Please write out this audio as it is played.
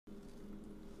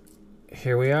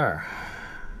here we are.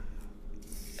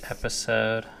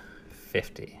 Episode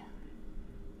 50.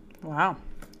 Wow.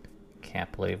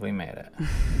 Can't believe we made it.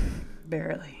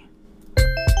 Barely.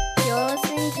 You're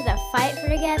listening to the Fight for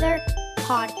Together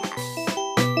podcast.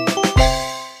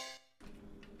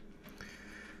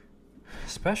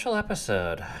 Special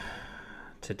episode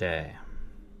today.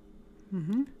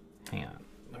 Mm-hmm. Hang on.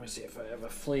 Let me see if I have a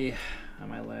flea on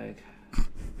my leg.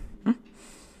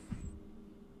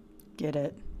 Get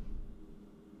it?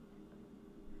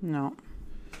 No.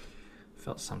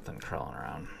 Felt something crawling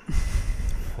around.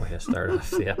 Way to start off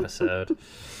the episode.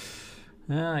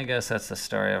 Well, I guess that's the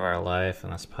story of our life in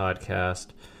this podcast.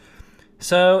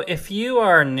 So if you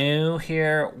are new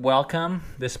here, welcome.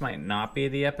 This might not be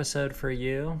the episode for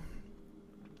you.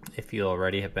 If you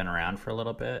already have been around for a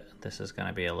little bit, this is going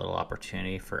to be a little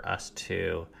opportunity for us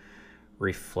to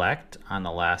reflect on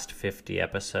the last 50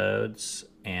 episodes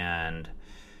and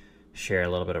share a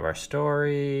little bit of our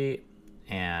story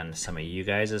and some of you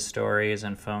guys' stories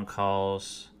and phone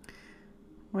calls.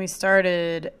 We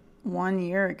started 1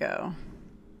 year ago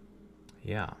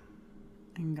Yeah,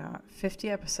 and got 50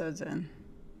 episodes in.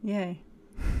 Yay.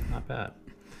 not bad.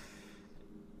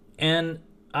 And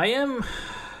I am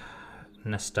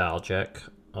nostalgic,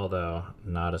 although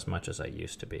not as much as I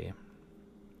used to be.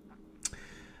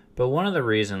 But one of the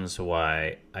reasons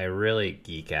why I really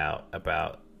geek out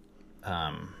about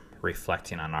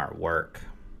reflecting on our work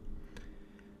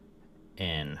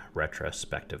in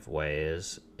retrospective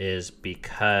ways is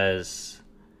because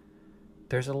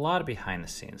there's a lot of behind the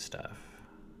scenes stuff.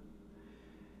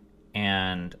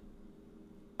 And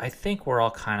I think we're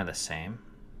all kind of the same.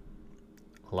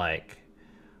 Like,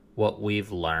 what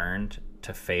we've learned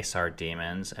to face our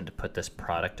demons and to put this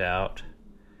product out,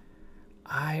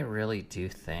 I really do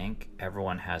think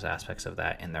everyone has aspects of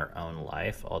that in their own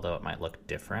life, although it might look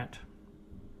different.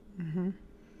 Mm-hmm.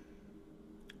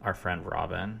 Our friend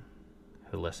Robin,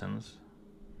 who listens,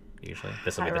 usually,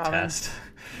 this will be Hi, the Robin.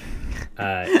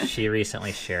 test. She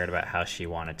recently shared about how she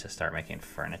wanted to start making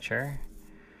furniture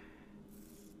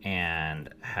and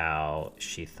how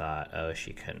she thought, oh,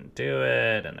 she couldn't do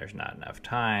it and there's not enough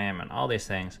time and all these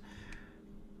things.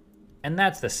 And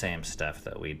that's the same stuff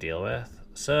that we deal with.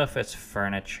 So if it's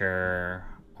furniture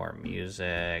or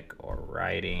music or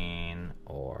writing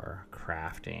or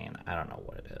crafting, I don't know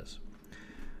what it is.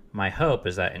 My hope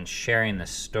is that in sharing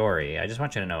this story, I just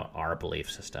want you to know our belief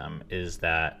system is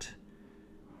that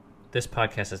this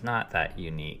podcast is not that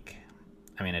unique.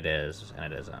 I mean, it is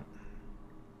and it isn't.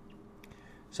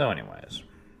 So anyways,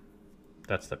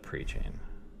 that's the preaching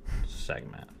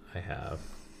segment I have.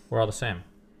 We're all the same.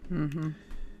 Mm-hmm.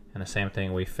 And the same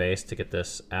thing we face to get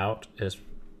this out is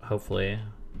hopefully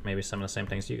maybe some of the same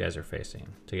things you guys are facing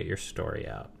to get your story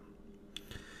out.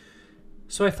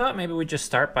 So I thought maybe we'd just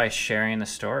start by sharing the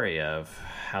story of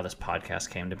how this podcast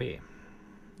came to be.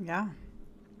 Yeah.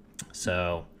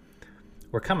 So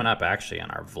we're coming up actually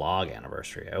on our vlog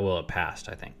anniversary. Well, it passed,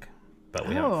 I think, but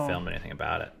we haven't filmed anything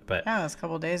about it. But Yeah, it was a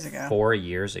couple days ago. 4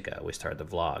 years ago, we started the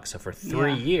vlog. So for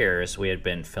 3 years, we had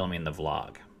been filming the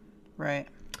vlog. Right.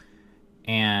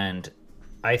 And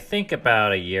I think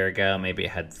about a year ago, maybe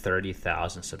it had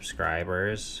 30,000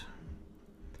 subscribers.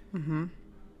 Mm-hmm.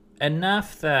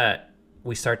 Enough that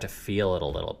we start to feel it a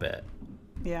little bit.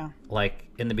 Yeah. Like,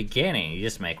 in the beginning, you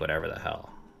just make whatever the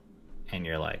hell. And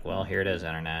you're like, well, here it is,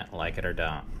 internet. Like it or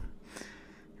don't.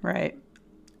 Right.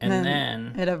 And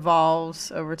then it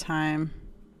evolves over time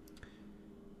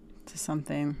to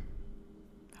something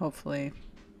hopefully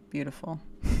beautiful.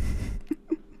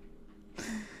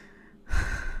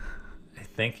 I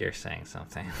think you're saying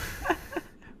something.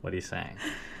 What are you saying?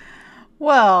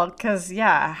 Well, because,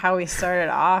 how we started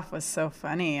off was so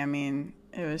funny. I mean,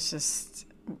 it was just,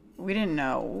 we didn't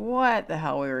know what the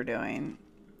hell we were doing.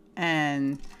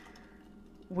 And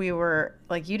we were,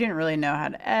 like, you didn't really know how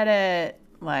to edit.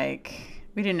 Like,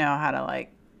 we didn't know how to,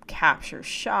 like, capture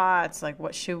shots.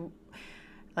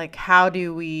 Like, how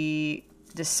do we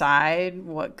decide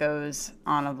what goes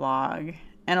on a vlog?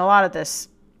 And a lot of this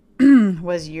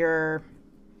was your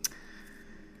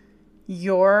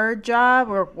job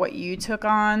or what you took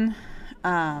on.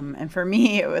 And for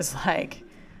me, it was like,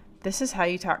 this is how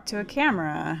you talk to a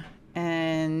camera.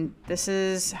 And this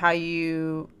is how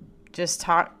you just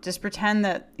pretend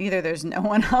that either there's no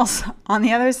one else on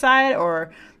the other side,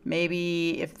 or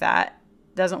maybe if that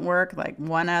doesn't work, like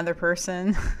one other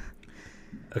person.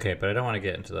 Okay, but I don't want to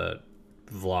get into the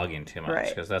vlogging too much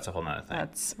because Right. that's a whole nother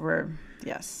thing.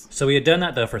 Yes. So we had done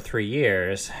that though for 3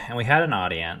 years, and we had an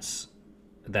audience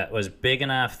that was big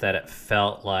enough that it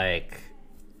felt like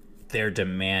they're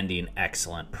demanding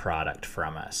excellent product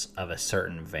from us of a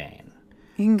certain vein.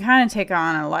 You can kind of take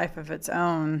on a life of its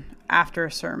own after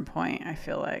a certain point, I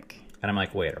feel like. And I'm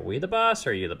like, wait, are we the boss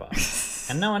or are you the boss?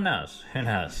 And no one knows. Who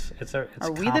knows? It's Are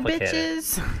we the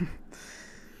bitches?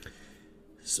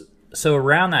 So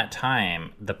around that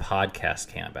time, the podcast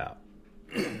came about.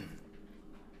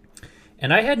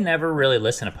 And I had never really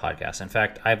listened to podcasts. In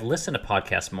fact, I've listened to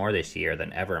podcasts more this year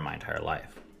than ever in my entire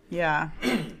life. Yeah.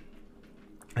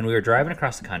 And we were driving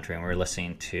across the country and we were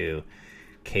listening to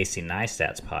Casey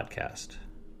Neistat's podcast,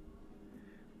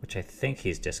 which I think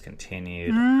he's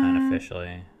discontinued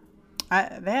unofficially.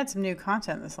 They had some new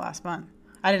content this last month.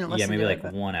 I didn't listen to it. Yeah, maybe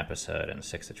like one episode in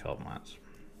 6 to 12 months.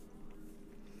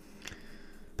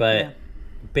 But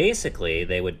basically,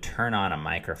 they would turn on a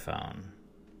microphone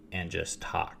and just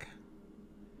talk.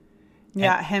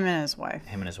 Yeah, him and his wife.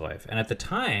 And at the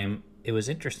time, it was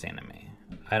interesting to me.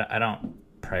 I don't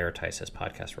prioritize his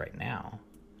podcast right now.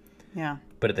 Yeah.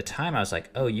 But at the time, I was like,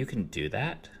 oh, you can do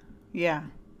that? Yeah.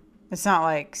 It's not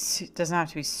like, it doesn't have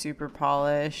to be super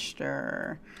polished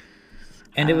or...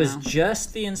 And it was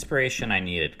just the inspiration I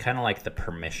needed, kind of like the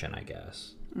permission, I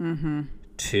guess,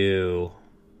 to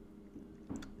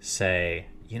say,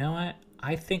 you know what?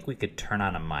 I think we could turn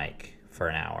on a mic for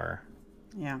an hour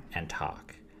and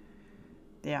talk.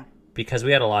 Yeah. Because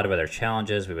we had a lot of other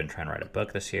challenges. We've been trying to write a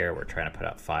book this year. We're trying to put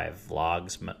out 5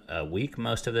 vlogs a week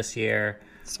most of this year.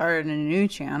 Started a new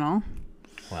channel.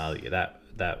 Well,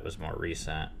 that was more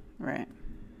recent. Right.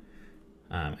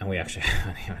 And we actually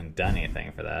haven't even done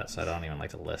anything for that, so I don't even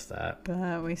like to list that.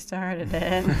 But we started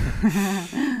it.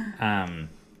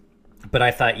 But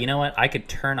I thought, you know what? I could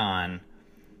turn on...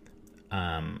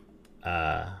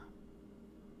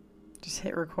 Just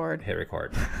hit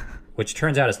record. Which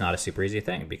turns out is not a super easy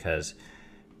thing, because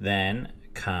then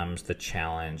comes the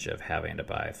challenge of having to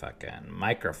buy fucking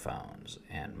microphones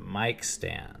and mic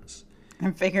stands.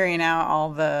 And figuring out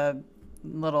all the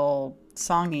little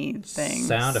songy things.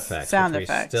 Sound effects. We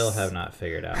still have not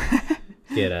figured out.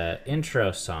 Get an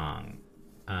intro song.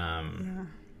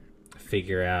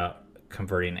 Figure out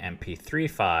converting MP3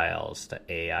 files to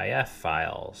AIF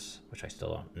files, which I still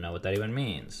don't know what that even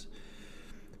means.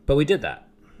 But we did that.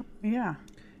 Yeah.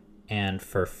 And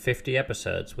for 50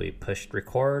 episodes, we pushed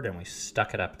record and we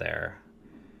stuck it up there.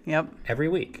 Yep. Every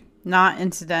week. Not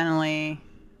incidentally,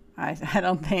 I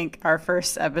don't think our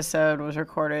first episode was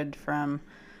recorded from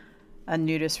a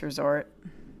nudist resort.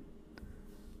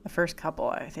 The first couple,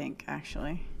 I think,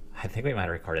 actually. I think we might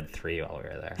have recorded 3 while we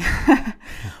were there.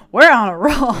 We're on a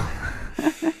roll.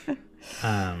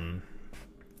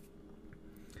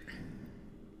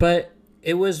 But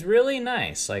it was really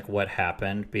nice, like, what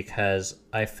happened, because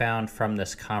I found from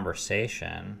this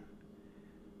conversation,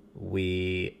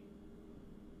 we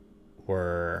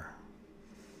were,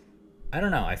 I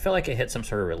don't know, I felt like it hit some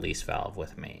sort of release valve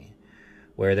with me,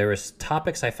 where there was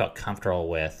topics I felt comfortable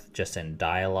with just in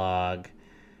dialogue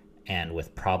and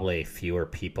with probably fewer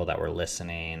people that were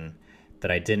listening, that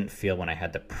I didn't feel when I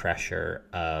had the pressure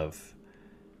of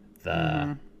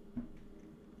the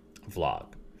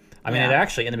vlog. I mean, it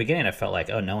actually, in the beginning, I felt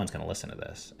like, oh, no one's going to listen to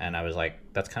this. And I was like,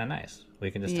 that's kind of nice. We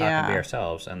can just talk and be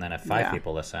ourselves. And then if 5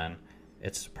 people listen,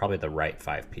 it's probably the right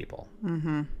 5 people.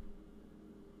 Mm-hmm.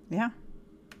 Yeah.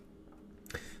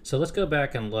 So let's go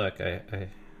back and look.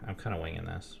 I'm kind of winging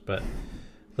this, but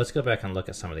let's go back and look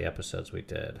at some of the episodes we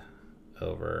did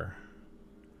over.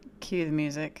 Cue the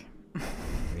music.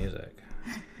 Music.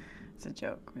 It's a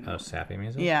joke. Oh, sappy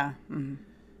music? Yeah. Mm-hmm.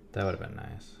 That would have been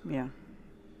nice. Yeah.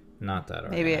 Not that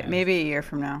organized. Maybe a year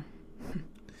from now.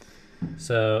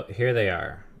 So here they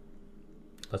are.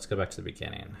 Let's go back to the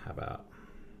beginning. How about?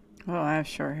 Oh, I have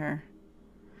short hair.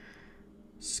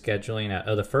 Scheduling.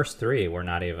 The first 3 were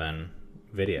not even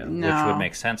video, which would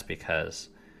make sense because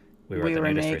we were at the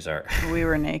nudist resort. We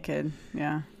were naked.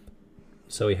 Yeah.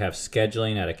 So we have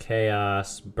scheduling at a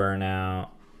chaos, burnout,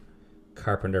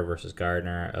 Carpenter versus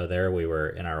Gardner. Oh, there we were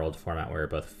in our old format. We were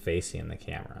both facing the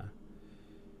camera.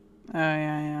 Oh,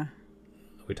 yeah.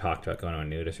 We talked about going to a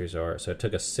nudist resort. So it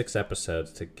took us 6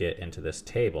 episodes to get into this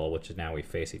table, which is now we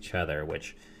face each other,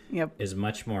 which is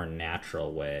much more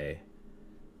natural way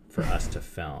for us to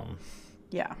film.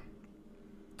 Yeah.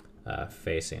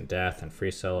 Facing death and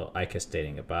free solo. I Kiss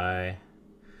Dating Goodbye.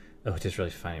 Oh, which is really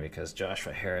funny because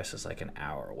Joshua Harris is like an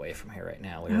hour away from here right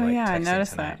now. We were texting I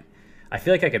noticed tonight. that. I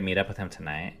feel like I could meet up with him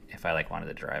tonight if I wanted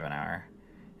to drive an hour.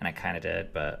 And I kind of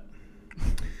did, but...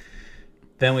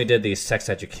 Then we did these sex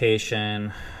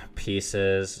education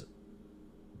pieces.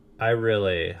 I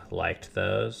really liked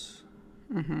those.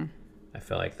 Mm-hmm. I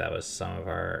feel like that was some of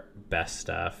our best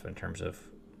stuff in terms of...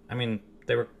 I mean,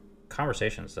 they were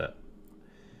conversations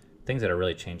things that are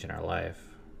really changing our life.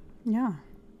 Yeah.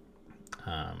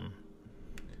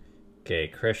 Gay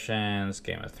Christians,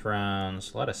 Game of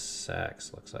Thrones, a lot of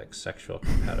sex. Looks like sexual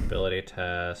compatibility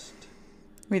test.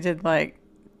 We did like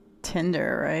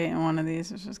Tinder, right? In one of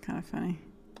these, which was kind of funny.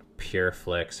 Pure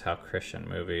Flicks, how Christian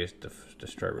movies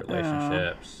destroy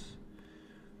relationships.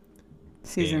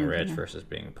 Being rich versus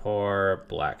being poor.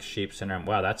 Black Sheep Syndrome.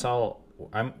 Wow, that's all.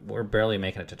 We're barely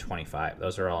making it to 25.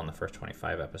 Those are all in the first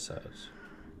 25 episodes.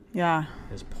 Yeah.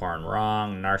 Is porn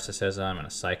wrong? Narcissism and a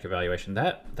psych evaluation.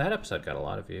 That episode got a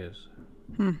lot of views.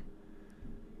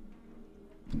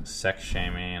 Sex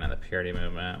shaming and the purity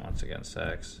movement. Once again,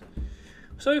 sex.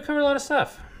 So we covered a lot of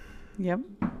stuff. Yep,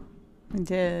 we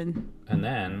did. And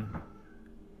then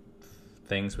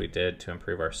things we did to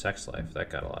improve our sex life. That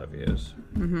got a lot of views.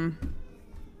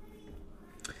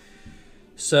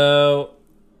 So,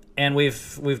 and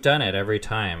we've done it every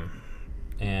time,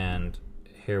 and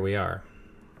here we are.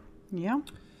 Yeah.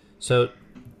 So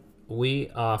we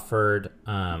offered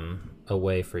a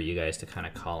way for you guys to kind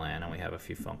of call in, and we have a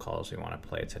few phone calls we want to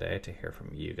play today to hear from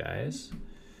you guys.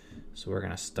 So we're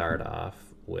going to start off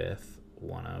with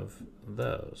one of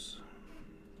those.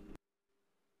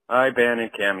 Hi, Ben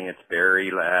and Cammie. It's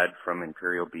Barry Ladd from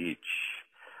Imperial Beach.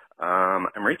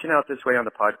 I'm reaching out this way on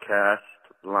the podcast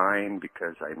line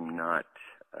because I'm not,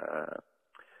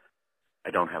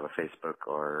 I don't have a Facebook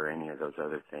or any of those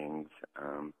other things.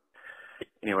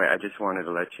 Anyway, I just wanted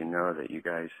to let you know that you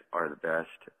guys are the best.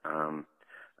 I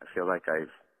feel like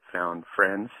I've found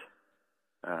friends,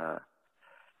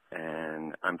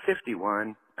 and I'm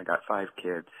 51. I got 5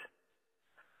 kids.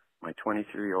 My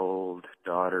 23-year-old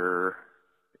daughter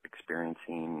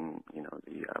experiencing, the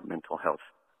mental health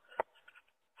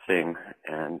thing,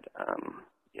 and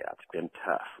yeah, it's been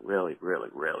tough, really, really,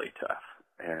 really tough.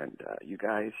 And you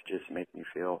guys just make me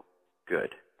feel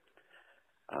good.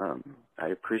 I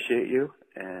appreciate you,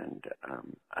 and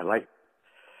I like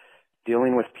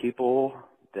dealing with people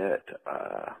that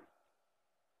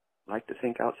like to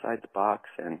think outside the box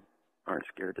and aren't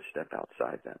scared to step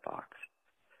outside that box.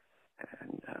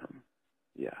 And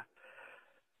yeah.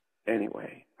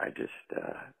 Anyway, I just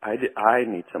I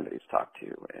need somebody to talk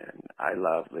to, and I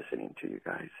love listening to you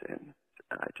guys, and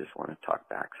I just want to talk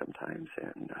back sometimes,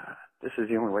 and this is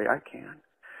the only way I can.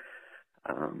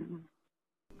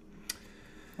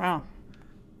 Wow.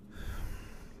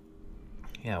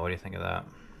 Yeah, what do you think of that?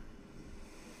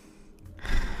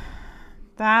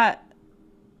 That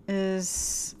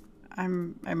is,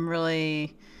 I'm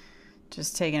really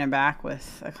just taken aback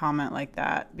with a comment like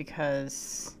that,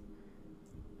 because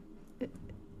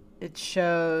it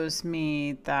shows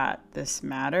me that this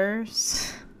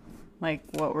matters, like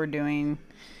what we're doing,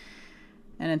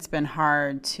 and it's been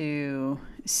hard to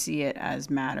see it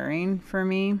as mattering for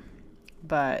me.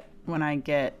 But when I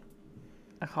get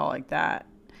a call like that,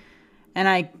 and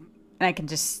I can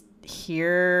just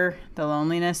hear the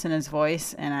loneliness in his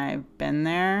voice, and I've been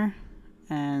there,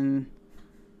 and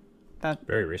that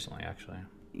very recently, actually.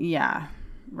 Yeah,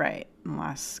 right, in the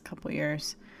last couple of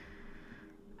years.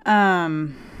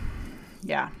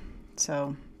 Yeah,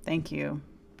 so thank you,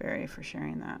 Barry, for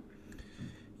sharing that.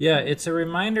 Yeah, it's a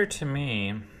reminder to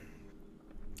me.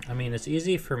 I mean, it's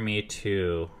easy for me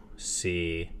to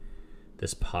see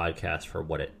this podcast for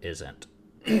what it isn't.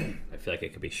 I feel like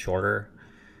it could be shorter.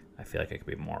 I feel like it could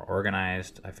be more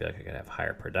organized. I feel like it could have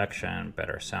higher production,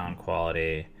 better sound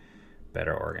quality,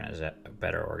 better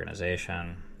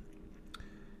organization.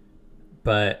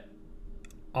 But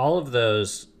all of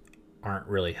those aren't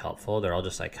really helpful. They're all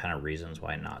just like kind of reasons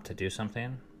why not to do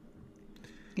something.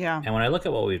 Yeah. And when I look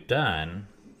at what we've done,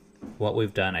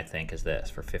 I think, is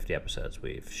this. For 50 episodes,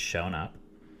 we've shown up.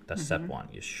 That's step one.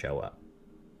 You show up.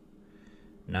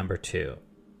 Number 2,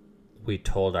 we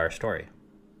told our story,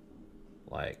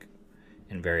 like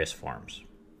in various forms.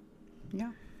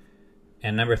 Yeah.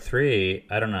 And number 3,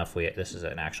 I don't know if this is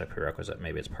an actual prerequisite.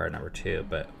 Maybe it's part of number 2,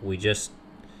 but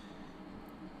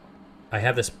I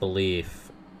have this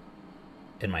belief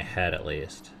in my head, at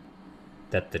least,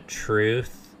 that the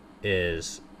truth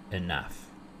is enough.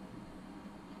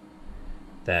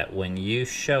 That when you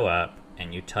show up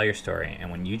and you tell your story,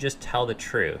 and when you just tell the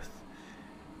truth,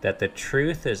 that the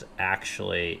truth is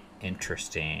actually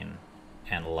interesting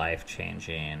and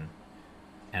life-changing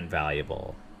and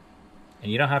valuable.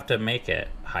 And you don't have to make it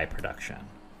high production.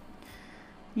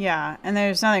 Yeah, and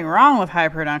there's nothing wrong with high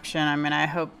production. I mean, I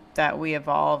hope that we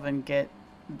evolve and get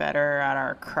better at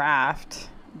our craft,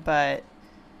 but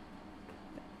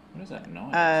what is that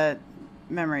noise?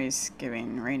 Memory's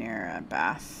giving Rainier a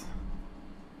bath.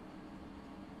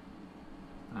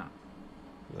 Oh.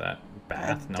 That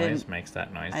bath noise makes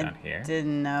that noise down here? I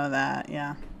didn't know that.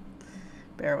 Yeah,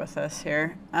 bear with us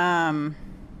here.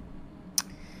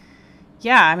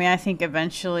 Yeah, I mean, I think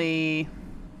eventually,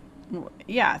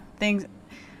 yeah, things.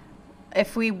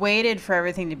 If we waited for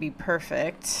everything to be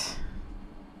perfect,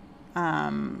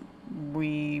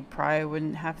 we probably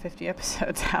wouldn't have 50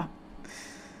 episodes out.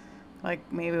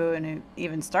 Like, maybe we wouldn't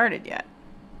even started yet.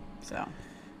 So.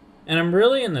 And I'm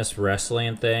really in this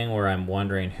wrestling thing where I'm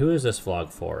wondering, who is this vlog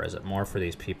for? Is it more for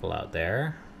these people out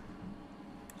there?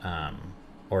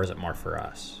 Or is it more for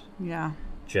us? Yeah.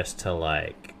 Just to,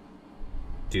 like,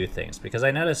 do things. Because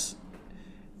I notice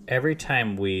every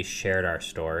time we shared our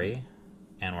story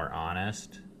and we're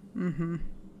honest,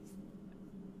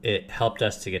 it helped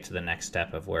us to get to the next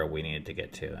step of where we needed to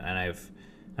get to. And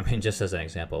I mean, just as an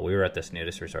example, we were at this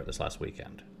nudist resort this last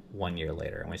weekend, 1 year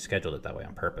later, and we scheduled it that way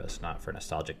on purpose, not for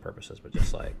nostalgic purposes, but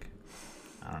just like,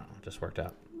 I don't know, it just worked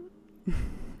out.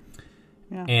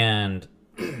 Yeah. And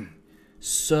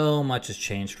so much has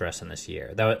changed for us in this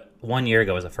year. That 1 year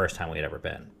ago was the first time we had ever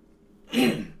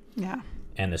been. Yeah.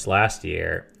 And this last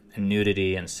year,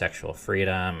 nudity and sexual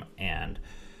freedom and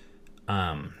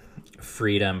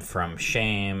freedom from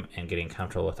shame and getting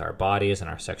comfortable with our bodies and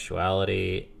our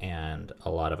sexuality and a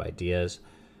lot of ideas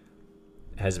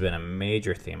has been a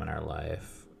major theme in our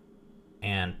life.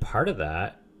 And part of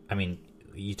that, I mean,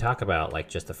 you talk about like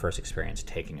just the first experience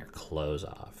taking your clothes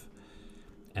off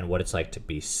and what it's like to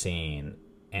be seen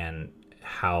and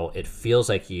how it feels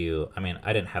like I mean,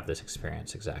 I didn't have this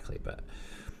experience exactly, but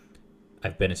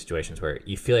I've been in situations where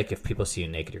you feel like if people see you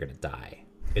naked, you're going to die.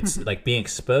 It's like being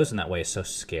exposed in that way is so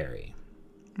scary,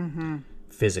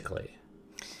 physically.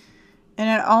 And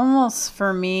it almost,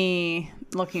 for me,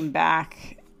 looking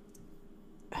back,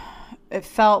 it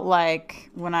felt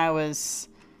like when I was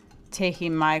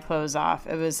taking my clothes off,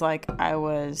 it was like I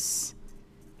was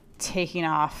taking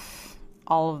off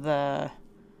all of the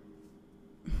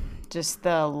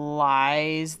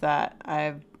lies that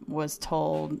I was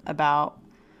told about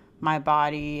my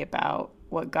body, about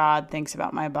what God thinks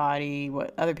about my body,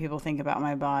 what other people think about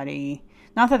my body.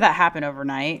 Not that happened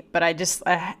overnight, but I just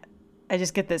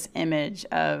get this image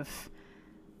of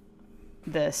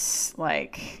this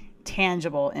like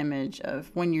tangible image of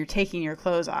when you're taking your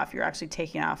clothes off, you're actually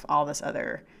taking off all this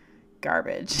other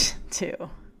garbage too.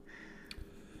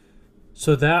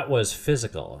 So that was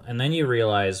physical. And then you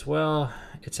realize, well,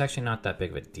 it's actually not that big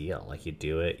of a deal. Like you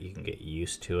do it, you can get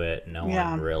used to it. No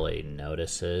one really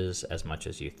notices as much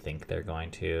as you think they're going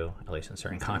to, at least in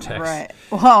certain contexts. Right.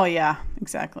 Well, yeah,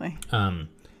 exactly. And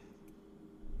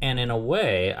in a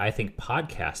way, I think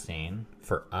podcasting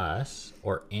for us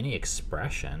or any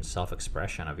expression,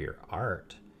 self-expression of your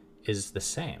art is the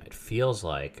same. It feels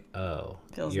like, you're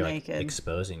naked. Like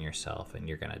exposing yourself and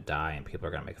you're going to die and people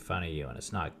are going to make fun of you and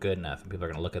it's not good enough and people are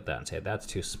going to look at that and say, that's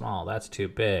too small, that's too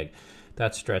big,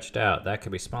 that's stretched out, that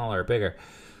could be smaller or bigger.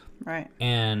 Right.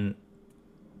 And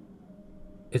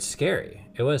it's scary.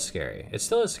 It was scary. It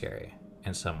still is scary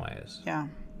in some ways. Yeah.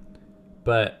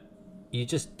 But you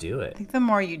just do it. I think the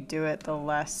more you do it, the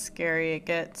less scary it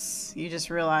gets. You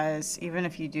just realize even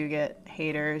if you do get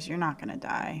haters, you're not going to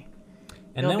die.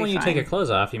 And then when you take your clothes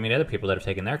off, you meet other people that have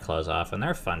taken their clothes off, and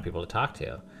they're fun people to talk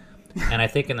to. And I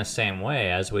think in the same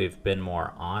way, as we've been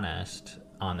more honest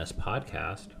on this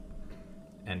podcast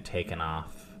and taken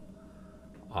off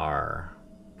our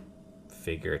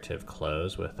figurative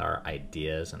clothes with our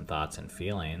ideas and thoughts and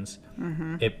feelings,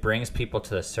 it brings people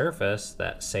to the surface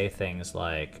that say things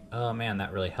like, oh man,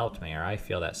 that really helped me, or I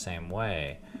feel that same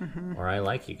way, or I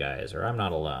like you guys, or I'm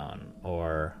not alone,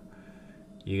 or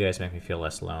you guys make me feel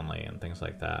less lonely, and things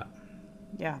like that.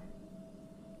 Yeah.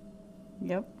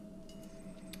 Yep.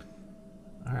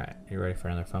 All right. You ready for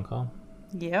another phone call?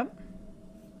 Yep.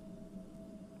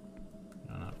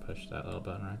 I'm going to push that little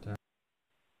button right there.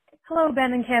 Hello,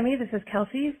 Ben and Cammie. This is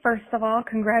Kelsey. First of all,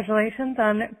 congratulations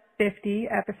on 50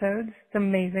 episodes. It's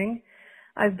amazing.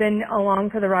 I've been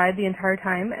along for the ride the entire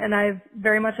time, and I've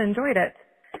very much enjoyed it.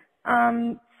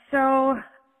 So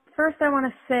first I want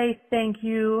to say thank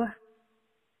you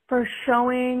for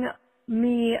showing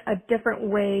me a different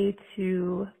way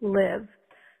to live.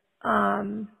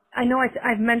 I know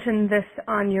I've mentioned this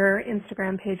on your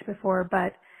Instagram page before,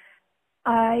 but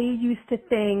I used to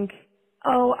think,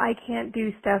 oh, I can't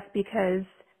do stuff because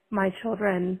my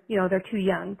children, they're too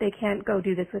young. They can't go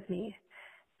do this with me.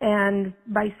 And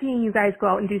by seeing you guys go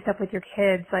out and do stuff with your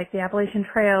kids, like the Appalachian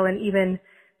Trail and even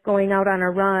going out on a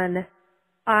run,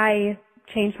 I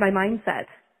changed my mindset.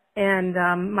 And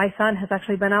my son has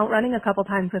actually been out running a couple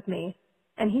times with me,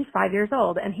 and he's 5 years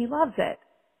old, and he loves it.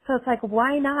 So it's like,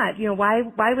 why not? Why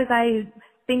was I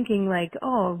thinking like,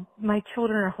 oh, my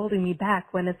children are holding me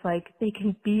back, when it's like they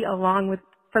can be along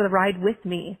for the ride with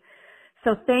me.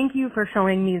 So thank you for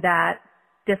showing me that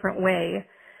different way.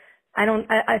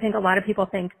 I think a lot of people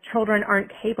think children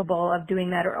aren't capable of doing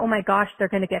that, or, oh my gosh, they're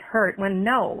going to get hurt. When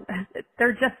no,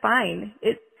 they're just fine.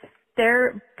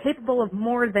 They're capable of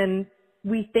more than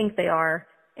we think they are.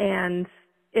 And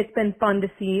it's been fun to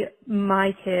see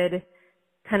my kid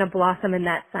kind of blossom in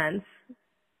that sense.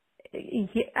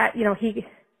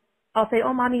 I'll say,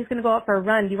 oh, Mommy, he's going to go out for a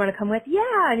run. Do you want to come with?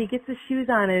 Yeah. And he gets his shoes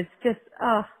on. And it's just,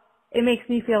 it makes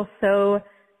me feel so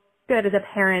good as a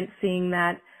parent seeing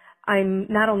that I'm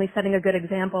not only setting a good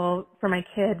example for my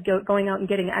kid going out and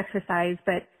getting exercise,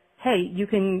 but hey, you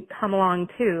can come along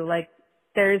too. Like,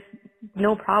 there's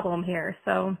no problem here.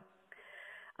 So,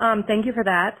 thank you for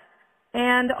that.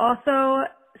 And also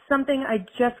something I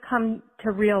just come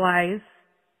to realize,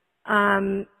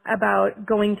 about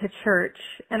going to church.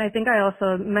 And I think I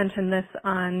also mentioned this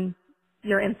on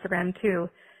your Instagram too.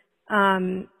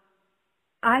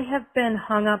 I have been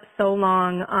hung up so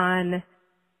long on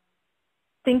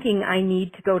thinking I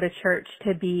need to go to church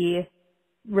to be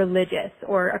religious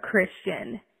or a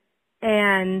Christian.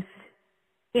 And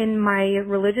in my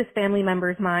religious family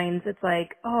members' minds, it's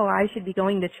like, oh, I should be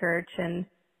going to church, and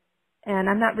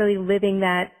I'm not really living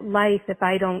that life if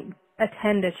I don't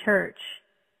attend a church.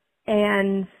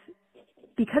 And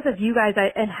because of you guys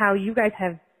and how you guys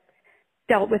have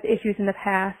dealt with issues in the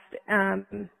past,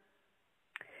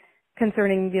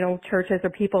 concerning, churches or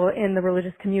people in the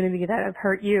religious community that have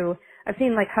hurt you, I've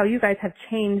seen like how you guys have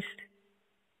changed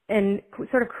and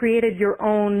sort of created your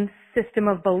own system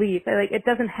of belief. Like, it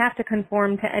doesn't have to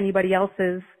conform to anybody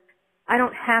else's. I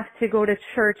don't have to go to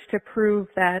church to prove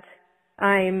that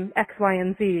I'm X, Y,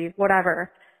 and Z,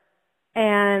 whatever.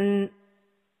 And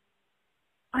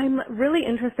I'm really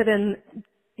interested in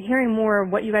hearing more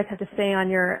what you guys have to say on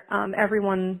your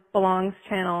Everyone Belongs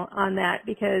channel on that,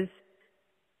 because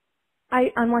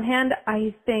on one hand,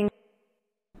 I think...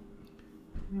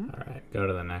 All right, go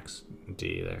to the next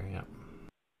D there, yeah.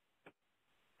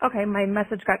 Okay, my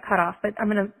message got cut off, but I'm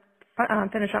going to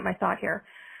finish up my thought here.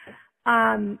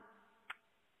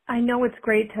 I know it's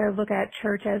great to look at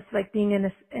church as like being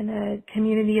in a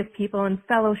community of people and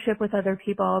fellowship with other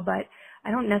people, but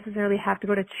I don't necessarily have to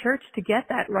go to church to get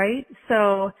that, right?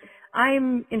 So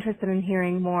I'm interested in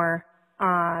hearing more,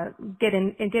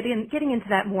 getting into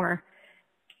that more.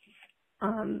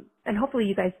 And hopefully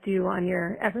you guys do on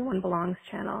your Everyone Belongs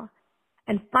channel.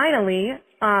 And finally,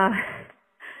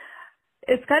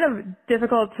 it's kind of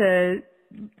difficult to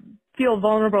feel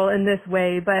vulnerable in this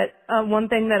way, but one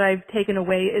thing that I've taken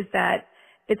away is that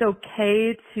it's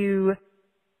okay to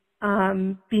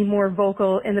be more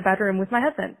vocal in the bedroom with my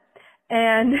husband.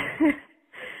 And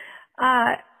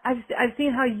I've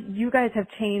seen how you guys have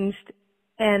changed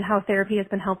and how therapy has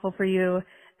been helpful for you.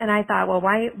 And I thought, well,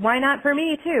 why not for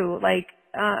me too? Like,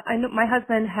 I know my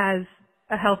husband has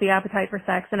a healthy appetite for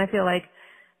sex, and I feel like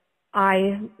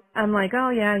I'm like, oh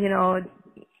yeah,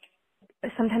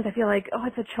 sometimes I feel like, oh,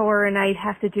 it's a chore and I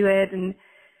have to do it. And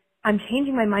I'm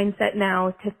changing my mindset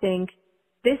now to think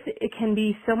it can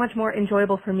be so much more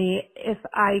enjoyable for me if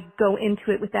I go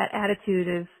into it with that attitude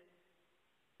of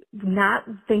not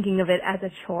thinking of it as a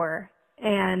chore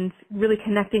and really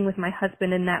connecting with my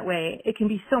husband in that way. It can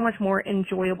be so much more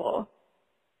enjoyable.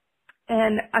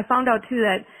 And I found out too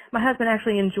that my husband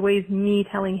actually enjoys me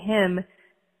telling him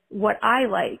what I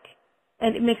like,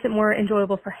 and it makes it more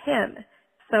enjoyable for him.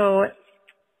 So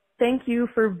thank you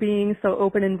for being so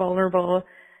open and vulnerable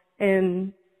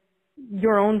in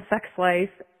your own sex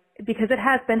life, because it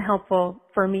has been helpful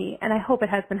for me, and I hope it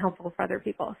has been helpful for other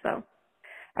people. So,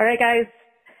 all right, guys,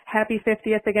 happy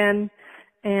 50th again,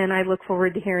 and I look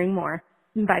forward to hearing more.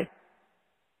 Bye.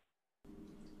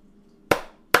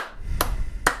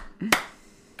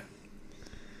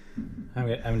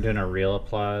 I'm doing a real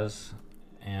applause,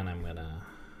 and I'm gonna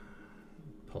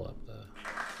pull up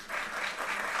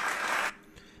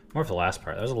more for the last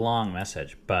part. That was a long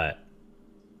message, but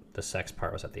the sex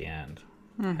part was at the end.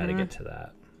 Mm-hmm. Had to get to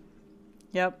that.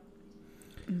 Yep.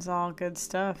 It's all good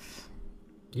stuff.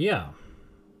 Yeah.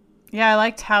 Yeah, I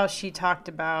liked how she talked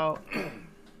about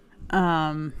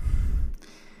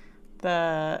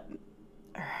the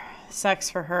sex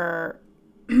for her,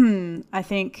 I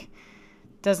think,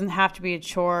 doesn't have to be a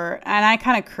chore. And I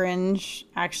kind of cringe,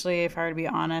 actually, if I were to be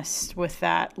honest, with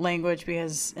that language,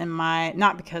 because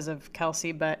not because of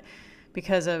Kelsey, but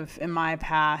because of, in my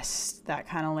past, that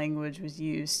kind of language was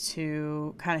used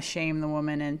to kind of shame the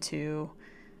woman into,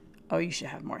 oh, you should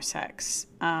have more sex.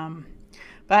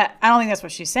 But I don't think that's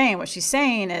what she's saying. What she's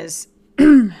saying is,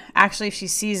 actually, if she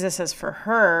sees this as for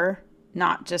her,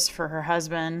 not just for her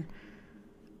husband,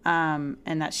 and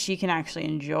that she can actually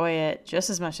enjoy it just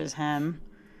as much as him,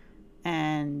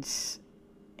 and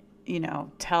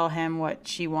tell him what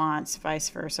she wants, vice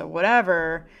versa,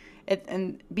 whatever.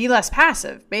 And be less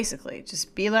passive, basically.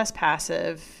 Just be less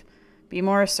passive, be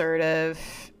more assertive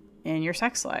in your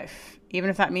sex life, even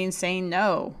if that means saying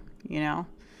no, Yeah,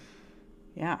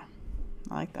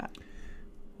 I like that.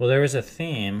 Well, there was a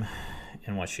theme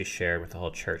in what she shared with the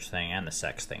whole church thing and the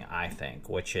sex thing, I think,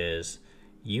 which is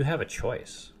you have a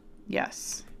choice.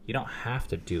 Yes. You don't have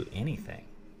to do anything.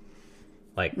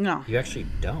 Like, no. You actually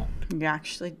don't. You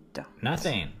actually don't.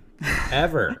 Nothing.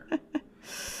 Ever.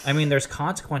 I mean, there's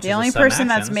consequences. The only to some person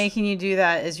actions. that's making you do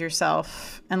that is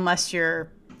yourself, unless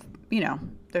you're,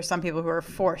 there's some people who are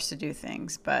forced to do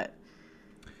things, but.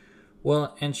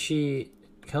 Well, and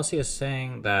Kelsey is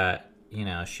saying that,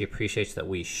 she appreciates that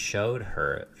we showed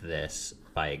her this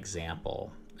by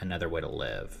example, another way to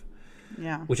live.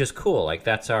 Yeah. Which is cool. Like,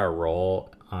 that's our role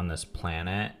on this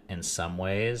planet in some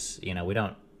ways. We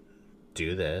don't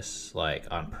do this, like,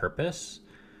 on purpose.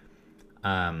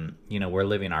 We're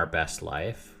living our best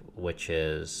life, which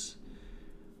is,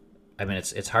 I mean,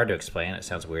 it's hard to explain. It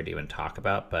sounds weird to even talk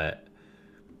about, but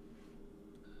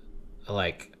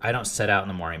like, I don't set out in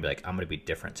the morning and be like, I'm going to be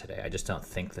different today. I just don't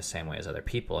think the same way as other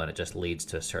people, and it just leads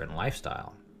to a certain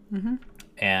lifestyle. Mm-hmm.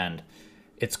 And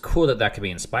it's cool that could be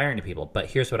inspiring to people, but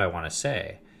here's what I want to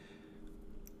say.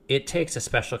 It takes a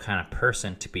special kind of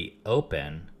person to be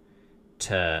open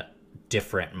to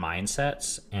different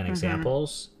mindsets and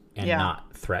examples and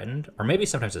not threatened, or maybe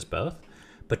sometimes it's both,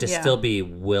 but to still be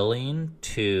willing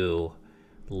to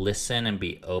listen and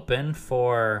be open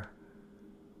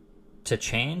to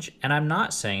change. And I'm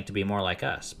not saying to be more like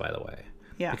us, by the way,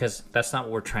 because that's not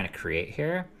what we're trying to create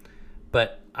here.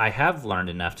 But I have learned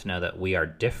enough to know that we are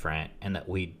different and that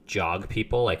we jog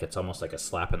people like it's almost like a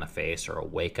slap in the face or a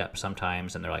wake up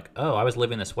sometimes. And they're like, oh, I was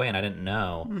living this way and I didn't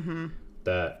know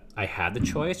that I had the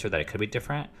choice or that it could be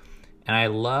different. And I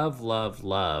love, love,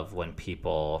 love when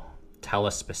people tell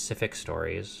us specific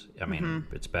stories. I mean,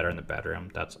 it's better in the bedroom.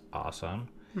 That's awesome.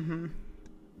 Mm-hmm.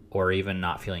 Or even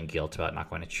not feeling guilt about not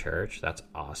going to church. That's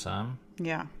awesome.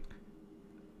 Yeah.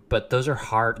 But those are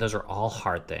hard. Those are all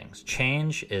hard things.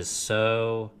 Change is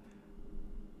so,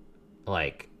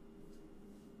 like,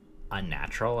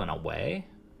 unnatural in a way.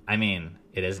 I mean,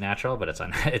 it is natural, but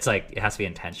it's like it has to be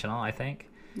intentional, I think.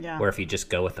 Yeah. Where if you just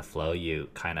go with the flow, you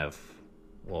kind of,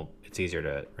 it's easier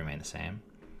to remain the same.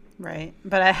 Right.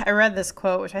 But I read this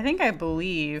quote, which I think I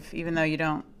believe, even though you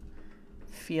don't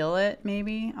feel it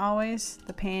maybe always,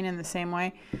 the pain in the same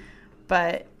way.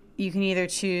 But you can either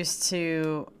choose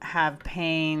to have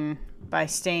pain by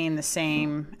staying the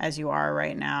same as you are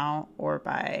right now or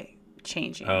by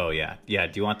changing. Oh, yeah. Yeah.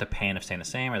 Do you want the pain of staying the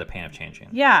same or the pain of changing?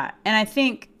 Yeah. And I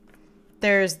think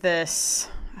there's this,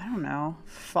 I don't know,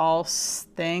 false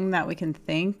thing that we can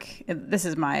think, this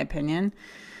is my opinion,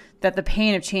 that the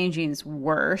pain of changing is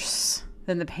worse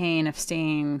than the pain of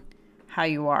staying how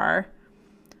you are.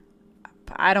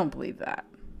 But I don't believe that.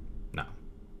 No.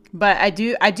 But I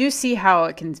do see how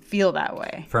it can feel that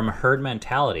way. From a herd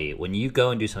mentality, when you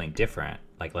go and do something different,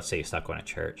 like let's say you stop going to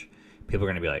church, people are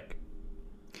going to be like,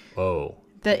 oh,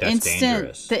 that's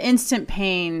dangerous. The instant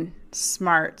pain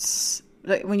smarts,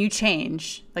 like when you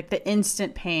change, like the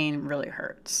instant pain really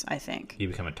hurts, I think. You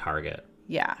become a target.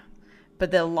 Yeah.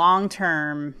 But the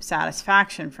long-term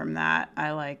satisfaction from that,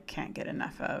 I can't get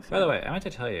enough of. By the way, I meant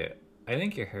to tell you, I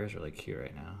think your hair is really cute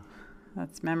right now.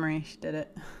 That's memory. She did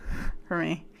it for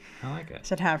me. I like it.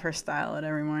 Should have her style it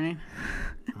every morning.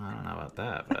 I don't know about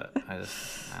that, but I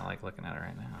like looking at it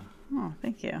right now. Oh,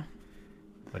 thank you.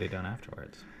 What are you doing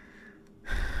afterwards?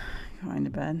 Going to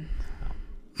bed.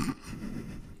 Oh.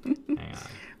 Hang on.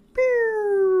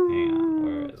 Hang on.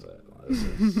 Where is it?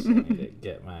 I need to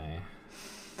get my...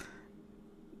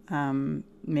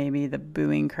 Maybe the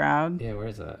booing crowd. Yeah, where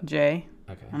is that? Jay.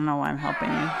 Okay. I don't know why I'm helping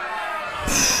you.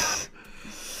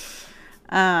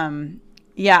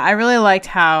 Yeah, I really liked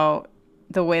how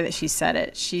the way that she said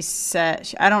it. She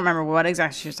said, I don't remember what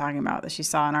exactly she was talking about that she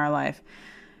saw in our life.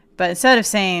 But instead of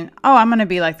saying, oh, I'm going to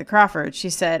be like the Crawfords, she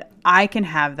said, I can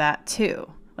have that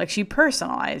too. Like she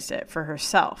personalized it for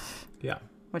herself. Yeah.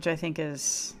 Which I think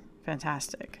is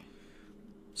fantastic.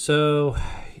 So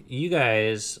you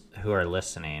guys who are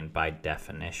listening, by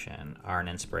definition, are an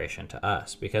inspiration to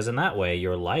us, because in that way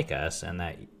you're like us, and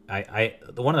that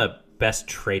one of the best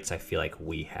traits I feel like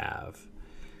we have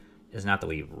is not that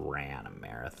we ran a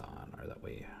marathon or that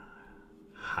we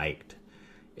hiked.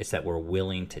 It's that we're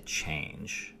willing to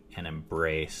change and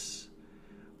embrace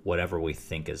whatever we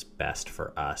think is best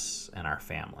for us and our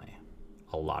family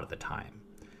a lot of the time.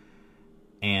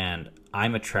 And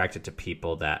I'm attracted to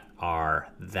people that are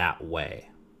that way.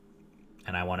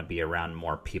 and I want to be around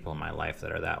more people in my life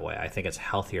that are that way. I think it's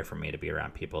healthier for me to be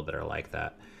around people that are like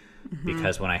that.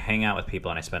 Because when I hang out with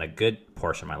people and I spend a good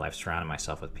portion of my life surrounding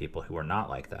myself with people who are not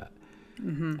like that,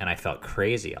 and I felt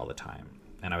crazy all the time,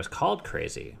 and I was called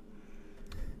crazy,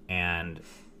 and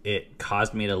it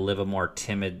caused me to live a more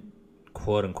timid,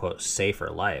 quote-unquote, safer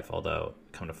life, although,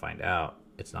 come to find out,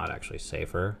 it's not actually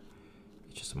safer.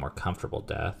 It's just a more comfortable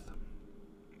death.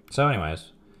 So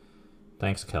anyways,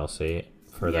 thanks, Kelsey,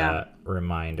 for that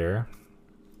reminder.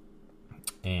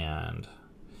 And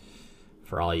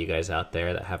for all you guys out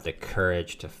there that have the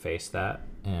courage to face that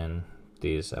in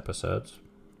these episodes.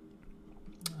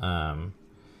 All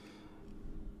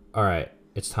right,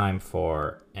 it's time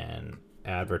for an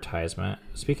advertisement.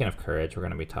 Speaking of courage, we're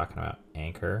going to be talking about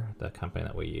Anchor, the company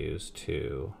that we use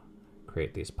to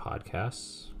create these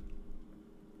podcasts.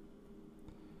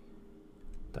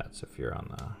 That's if you're on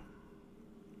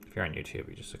YouTube,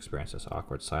 you just experience this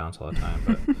awkward silence all the time,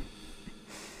 but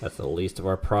that's the least of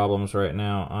our problems right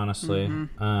now, honestly.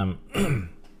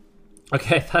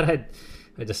 Okay, I thought I'd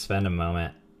just spend a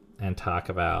moment and talk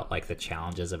about like the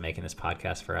challenges of making this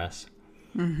podcast for us.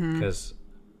 Because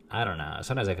I don't know.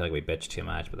 Sometimes I feel like we bitch too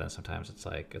much, but then sometimes it's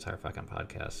like it's our fucking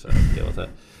podcast, so deal with it.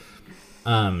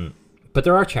 But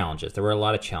there are challenges. There were a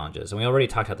lot of challenges, and we already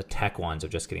talked about the tech ones of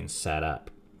just getting set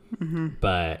up.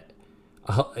 But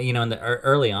you know,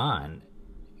 early on,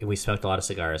 we smoked a lot of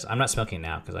cigars. I'm not smoking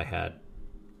now because I had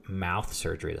mouth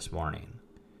surgery this morning,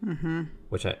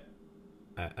 which I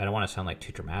don't want to sound like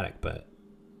too dramatic, but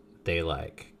they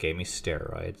like gave me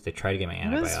steroids. They tried to give me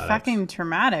antibiotics. It was fucking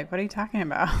traumatic. What are you talking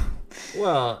about?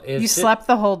 Well, you slept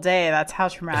the whole day. That's how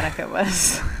traumatic it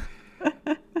was.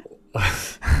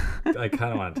 I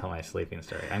kind of want to tell my sleeping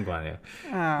story. I'm going to.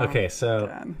 Oh, okay, so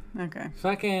God. Okay.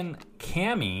 Fucking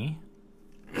Cammy.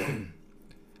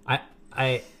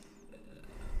 I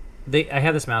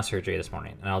had this mouth surgery this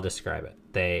morning, and I'll describe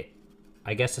it.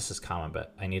 I guess this is common,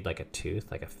 but I need like a tooth,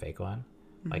 like a fake one,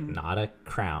 like not a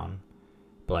crown,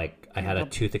 but like I had a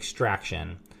tooth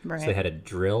extraction. Right. So they had to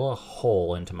drill a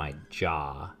hole into my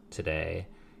jaw today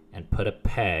and put a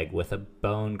peg with a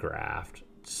bone graft,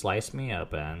 slice me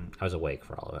open. I was awake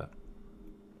for all of it.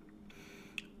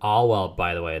 All while,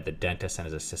 by the way, the dentist and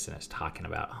his assistant is talking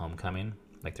about homecoming,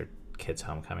 like their kid's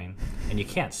homecoming, and you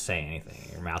can't say anything.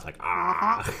 Your mouth's like,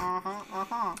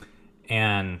 ah.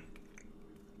 And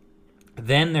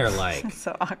then they're like,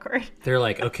 so awkward. They're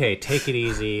like, okay, take it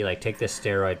easy. Like, take this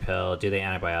steroid pill, do the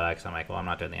antibiotics. I'm like, well, I'm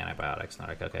not doing the antibiotics. And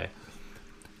they're like,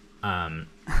 okay.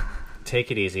 Take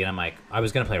it easy. And I'm like, I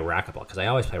was going to play racquetball because I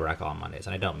always play racquetball on Mondays,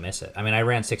 and I don't miss it. I mean, I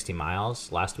ran 60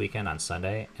 miles last weekend on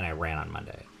Sunday, and I ran on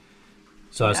Monday.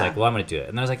 So I was like, well, I'm going to do it.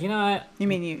 And I was like, you know what? You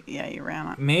mean you ran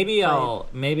on. Maybe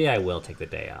I will take the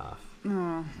day off.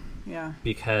 Oh, yeah.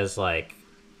 Because, like,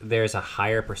 there's a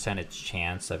higher percentage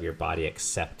chance of your body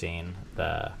accepting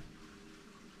the,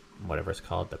 whatever it's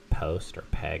called, the post or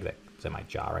peg that's in my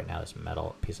jaw right now, this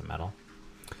piece of metal.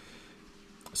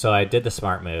 So I did the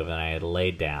smart move, and I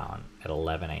laid down at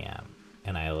 11 a.m.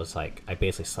 And I was like, I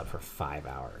basically slept for 5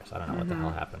 hours. I don't know what the hell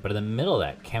happened. But in the middle of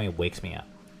that, Cammy wakes me up.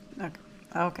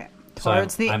 Okay. So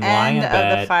Towards the I'm lying end in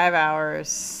bed, of the 5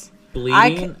 hours.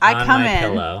 Bleeding I on come my in.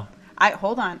 pillow.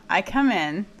 Hold on. I come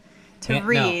in to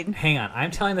read. No, hang on.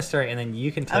 I'm telling the story, and then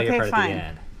you can tell your part at the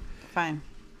end. Fine.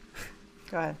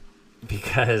 Go ahead.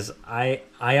 Because I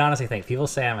honestly think people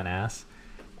say I'm an ass.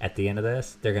 At the end of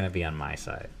this, they're going to be on my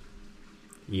side.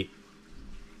 You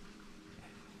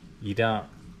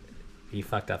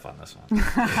fucked up on this one.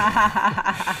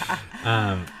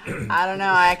 I don't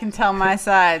know. I can tell my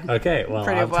side. Okay, well,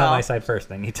 I'll tell my side first,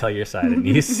 then you tell your side, and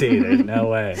you see there's no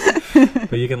way.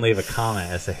 But you can leave a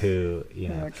comment as to who, you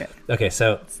know. Okay,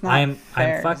 so I'm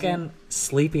fucking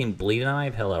sleeping, bleeding on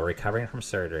my pillow, recovering from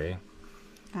surgery.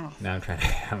 Oh. Now I'm trying to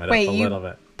ham it up a little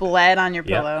bit. Bled on your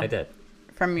pillow? Yeah, I did.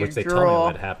 From your Which they drool? told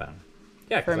me would happen.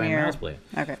 Yeah, because I had nosebleed.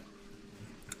 Okay.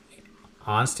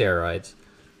 On steroids.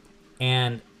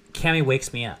 And Cammy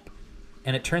wakes me up.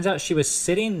 And it turns out she was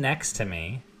sitting next to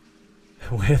me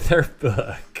with her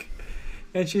book.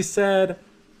 And she said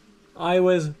I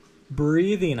was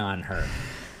breathing on her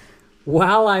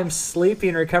while I'm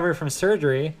sleeping, recovering from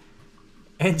surgery.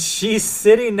 And she's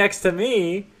sitting next to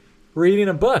me reading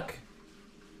a book.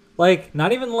 Like,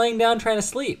 not even laying down trying to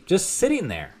sleep. Just sitting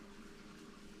there.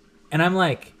 And I'm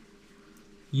like,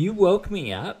 you woke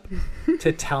me up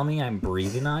to tell me I'm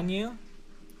breathing on you?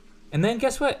 And then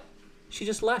guess what? She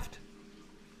just left.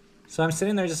 So I'm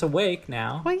sitting there just awake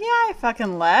now. Well, yeah, I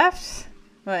fucking left.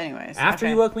 Well, anyways. After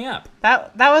you woke me up.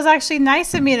 That was actually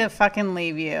nice of me to fucking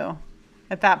leave you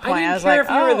at that point. I didn't care if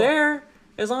you were there,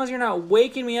 as long as you're not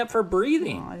waking me up for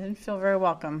breathing. Oh, I didn't feel very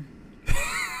welcome.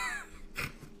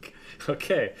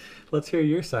 Okay, let's hear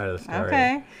your side of the story.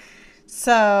 Okay.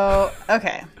 So,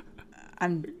 okay.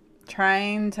 I'm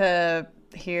trying to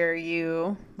hear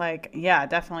you. Like, yeah,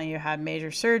 definitely you had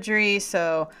major surgery.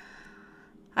 So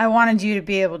I wanted you to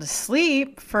be able to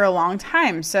sleep for a long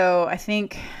time. So I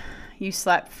think you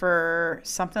slept for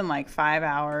something like 5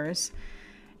 hours.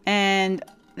 And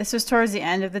this was towards the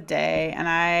end of the day. And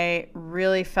I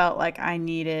really felt like I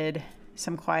needed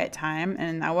some quiet time.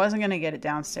 And I wasn't going to get it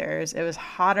downstairs. It was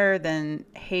hotter than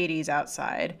Hades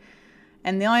outside.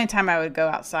 And the only time I would go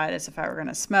outside is if I were going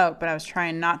to smoke, but I was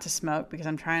trying not to smoke because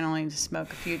I'm trying only to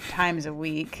smoke a few times a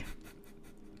week.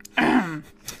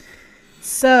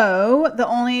 So the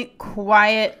only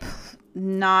quiet,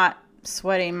 not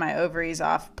sweating my ovaries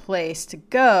off place to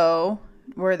go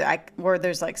where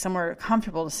there's like somewhere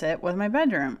comfortable to sit was my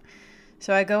bedroom.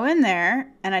 So I go in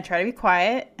there and I try to be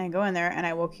quiet and go in there and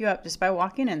I woke you up just by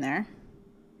walking in there,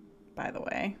 by the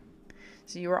way.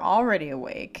 So you were already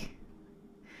awake.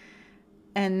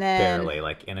 And then Barely,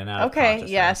 like in and out of okay,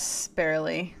 consciousness. yes,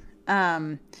 barely.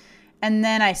 And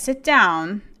then I sit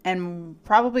down, and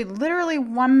probably literally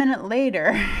 1 minute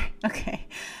later,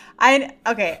 I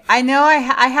know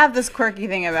I have this quirky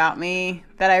thing about me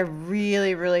that I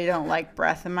really, really don't like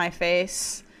breath in my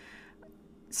face.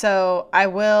 So I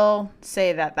will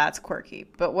say that that's quirky,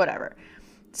 but whatever.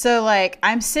 So like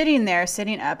I'm sitting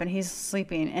up, and he's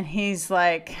sleeping, and he's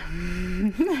like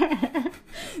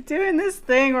doing this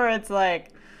thing where it's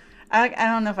like, I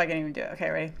don't know if I can even do it. Okay,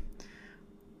 ready?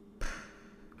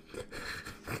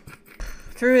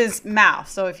 Through his mouth.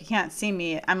 So if you can't see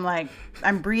me,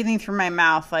 I'm breathing through my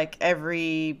mouth like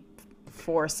every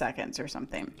 4 seconds or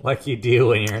something. Like you do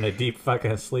when you're in a deep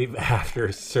fucking sleep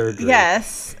after surgery.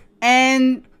 Yes.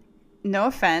 And no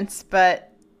offense,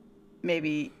 but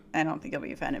maybe I don't think you'll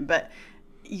be offended, but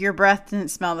your breath didn't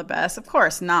smell the best. Of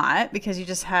course not, because you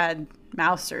just had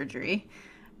mouth surgery.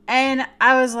 And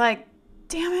I was like,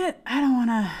 damn it, I don't want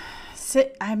to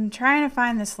sit. I'm trying to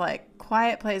find this like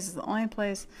quiet place. It's the only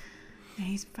place. And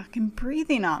he's fucking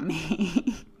breathing on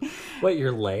me. What,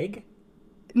 your leg?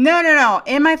 No.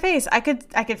 In my face. I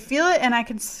could feel it, and I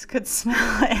could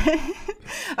smell it.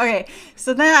 Okay.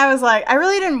 So then I was like, I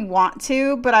really didn't want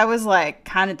to, but I was like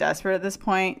kind of desperate at this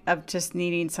point of just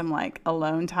needing some like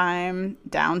alone time,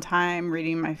 downtime,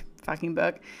 reading my fucking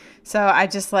book. So I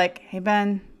just like, hey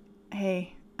Ben,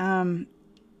 hey,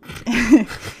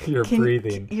 You're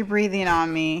breathing. You're breathing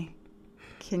on me.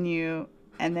 Can you?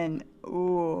 And then,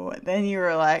 then you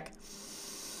were like,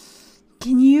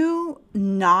 can you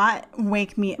not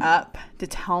wake me up to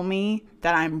tell me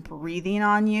that I'm breathing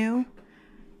on you?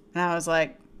 And I was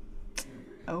like,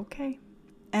 okay.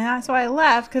 And that's why I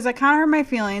left, because I kind of hurt my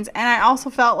feelings. And I also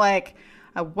felt like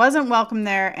I wasn't welcome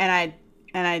there. And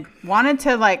I wanted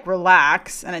to like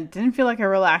relax. And I didn't feel like a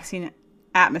relaxing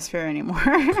atmosphere anymore.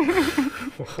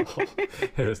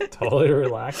 It was totally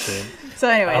relaxing. So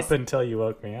anyways. Up until you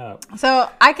woke me up. So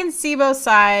I can see both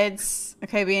sides.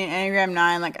 Okay, being Enneagram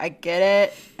 9, like I get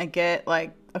it. I get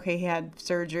like, okay, he had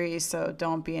surgery, so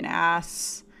don't be an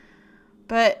ass.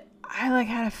 But I like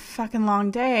had a fucking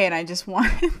long day, and I just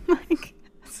wanted like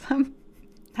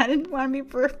I didn't want to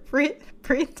be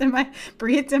breathed in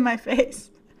my face.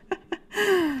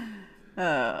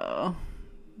 Oh.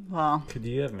 Well, Could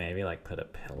you have maybe like put a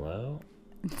pillow?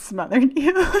 Smothered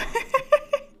you.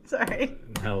 Sorry.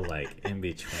 No, like in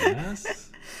between us?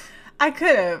 I could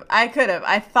have.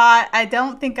 I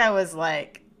don't think I was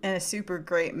like in a super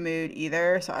great mood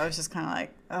either. So I was just kind of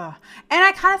like, oh. And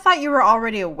I kind of thought you were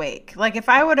already awake. Like if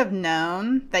I would have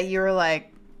known that you were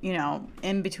like, you know,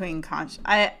 in between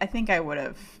I think I would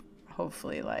have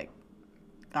hopefully like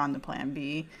gone to plan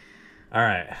B. All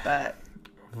right. But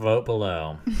vote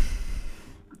below.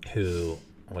 Who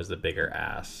was the bigger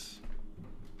ass?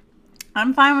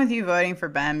 I'm fine with you voting for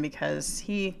Ben because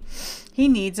he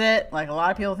needs it. Like a lot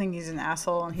of people think he's an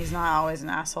asshole, and he's not always an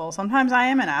asshole. Sometimes I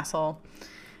am an asshole.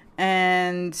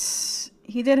 And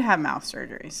he did have mouth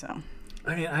surgery, so.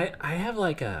 I mean, I have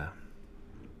like I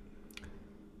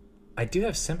do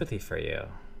have sympathy for you.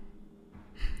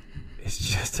 It's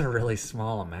just a really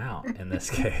small amount in this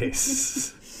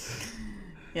case.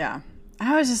 Yeah.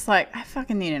 I was just like, I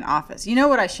fucking need an office. You know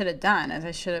what I should have done is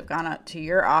I should have gone up to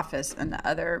your office and the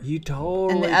other You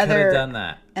totally could have done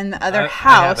that. and the other I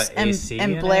house have an AC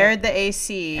and in blared it the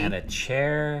AC. and a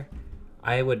chair.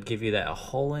 I would give you that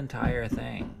whole entire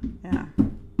thing. Yeah.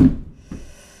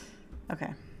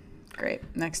 Okay. Great.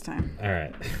 Next time. All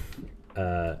right.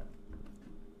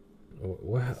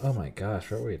 Oh my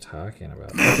gosh, what were we talking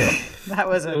about? Okay. That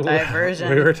was a diversion.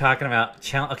 We were talking about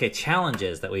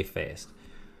challenges that we faced.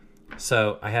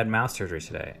 So I had mouth surgery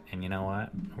today, and you know what?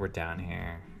 We're down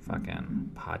here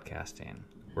fucking podcasting.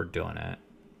 We're doing it.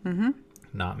 Mm-hmm.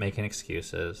 Not making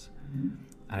excuses. And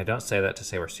I don't say that to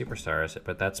say we're superstars,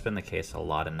 but that's been the case a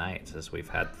lot of nights as we've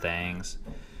had things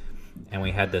and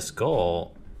we had this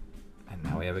goal and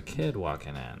now we have a kid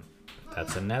walking in.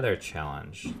 That's another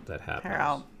challenge that happens. Here,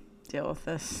 I'll deal with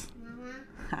this.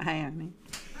 Hi, honey.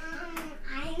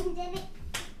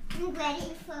 I'm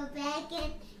ready for bed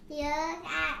and look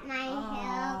at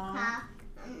my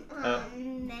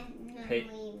Hey,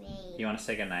 you want to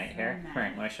say goodnight here? All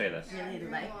right, let me show you this. Really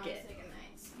like it.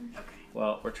 Okay.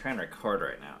 Well, we're trying to record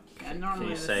right now. Yeah, Can normally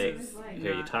you this say, is like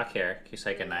here, you not- talk here. Can you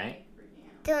say goodnight?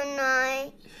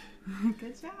 tonight.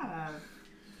 Good job.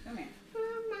 Come here.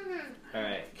 All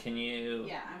right, can you,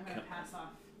 Yeah, I'm gonna pass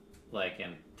off. like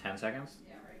in 10 seconds?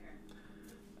 Yeah, right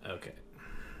here. Okay.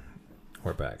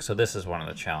 We're back. So this is one of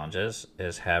the challenges,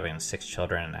 is having 6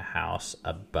 children in a house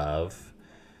above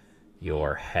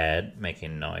your head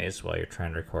making noise while you're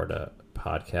trying to record a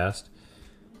podcast.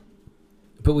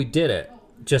 But we did it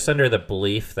just under the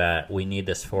belief that we need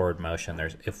this forward motion.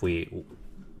 If we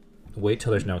wait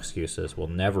till there's no excuses, we'll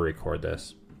never record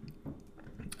this.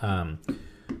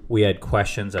 We had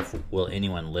questions of, will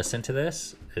anyone listen to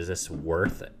this? Is this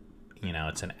worth it?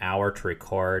 It's an hour to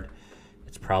record.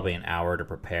 It's probably an hour to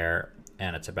prepare,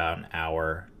 and it's about an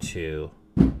hour to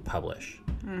publish.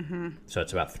 Mm-hmm. So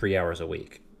it's about 3 hours a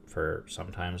week for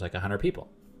sometimes like 100 people.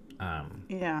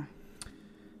 Yeah.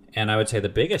 And I would say the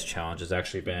biggest challenge has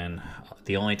actually been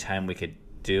the only time we could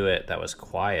do it that was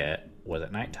quiet was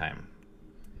at nighttime.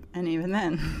 And even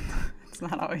then, it's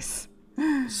not always.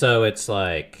 So it's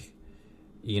like,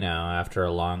 after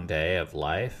a long day of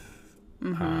life,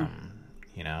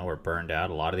 we're burned out.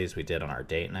 A lot of these we did on our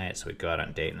date night. So we'd go out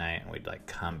on date night and we'd like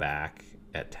come back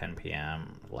at 10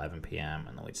 p.m., 11 p.m.,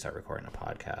 and then we'd start recording a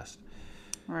podcast.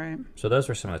 Right. So those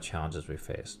were some of the challenges we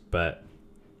faced. But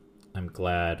I'm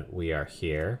glad we are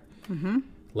here. Mm-hmm.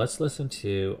 Let's listen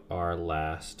to our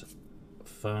last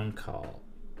phone call.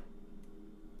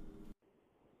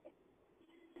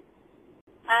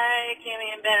 Hi,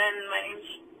 Cammy and Ben. My name's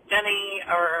Jenny,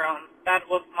 or Bad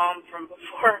Wolf Mom from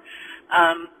before.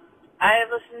 I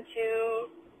listened to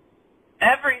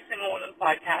every single one of the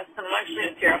podcasts, and I'm actually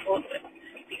in tear of it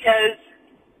because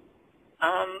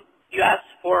you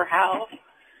asked for how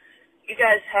you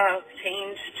guys have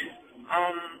changed,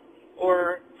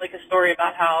 or like a story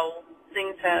about how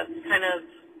things have kind of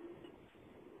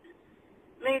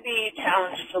maybe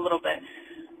challenged a little bit.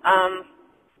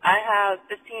 I have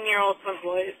 15-year-old twin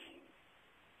boys,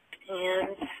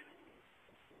 and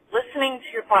listening to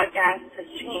your podcast has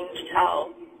changed how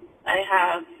I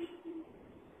have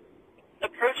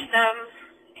approached them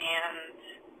and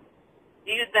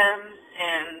viewed them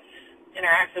and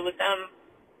interacted with them.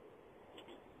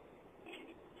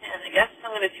 And I guess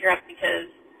I'm going to tear up because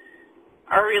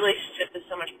our relationship is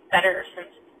so much better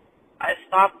since I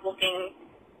stopped looking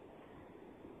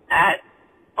at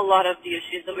a lot of the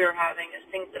issues that we were having as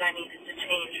things that I needed to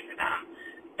change for them.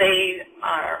 They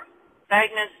are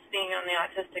diagnosed as being on the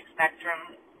autistic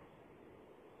spectrum,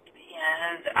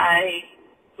 and I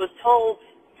was told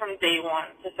from day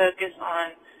one to focus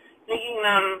on making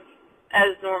them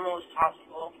as normal as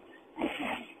possible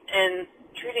and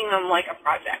treating them like a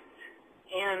project.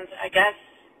 And I guess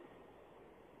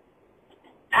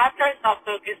after I stopped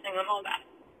focusing on all that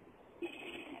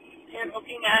and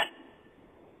looking at,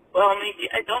 well, maybe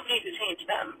I don't need to change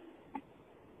them,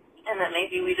 and that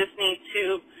maybe we just need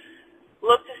to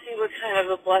look to see what kind of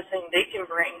a blessing they can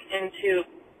bring into,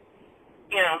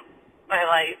 my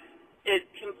life. It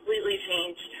completely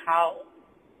changed how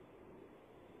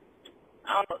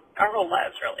our whole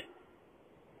lives, really.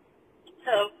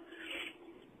 So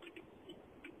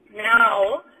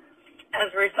now,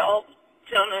 as a result,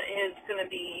 Jonah is going to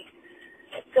be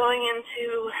going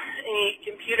into a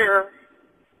computer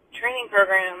training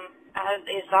program as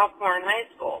a sophomore in high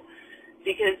school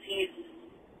because he's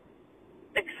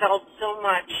excelled so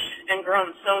much and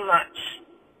grown so much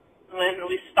when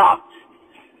we stopped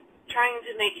trying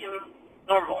to make him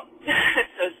normal,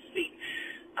 so to speak.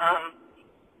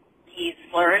 He's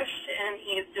flourished and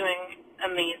he's doing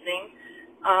amazing.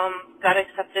 Got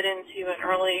accepted into an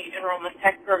early enrollment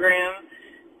tech program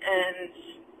and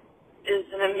is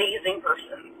an amazing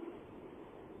person.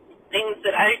 Things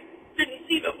that I didn't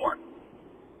see before.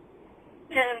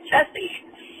 And Jesse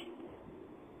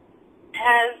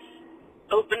has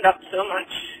opened up so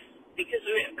much because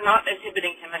we're not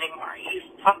inhibiting him anymore. He's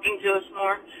talking to us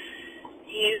more.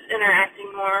 He's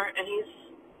interacting more, and he's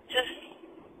just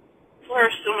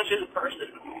flourished so much as a person.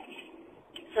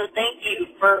 So thank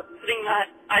you for putting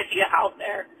that idea out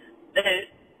there that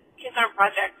kids aren't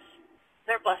projects,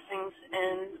 their blessings,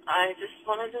 and I just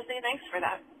wanted to say thanks for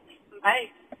that. Bye.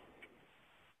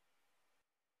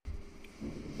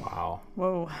 Wow.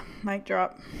 Whoa, mic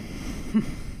drop.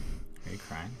 Are you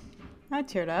crying? I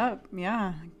teared up.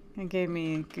 Yeah, it gave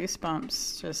me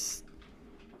goosebumps. Just,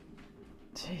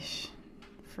 sheesh,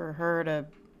 for her to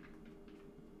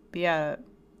be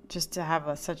just to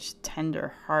have such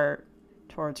tender heart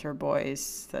towards her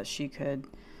boys that she could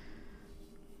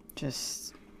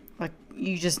just, like,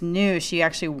 you just knew she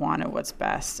actually wanted what's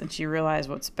best, and she realized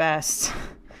what's best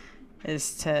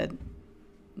is to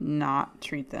not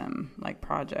treat them like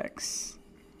projects.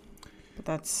 But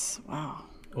that's, wow.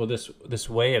 Well, this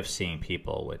way of seeing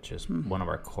people, which is one of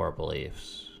our core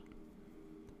beliefs,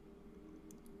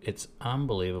 it's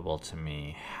unbelievable to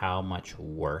me how much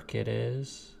work it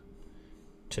is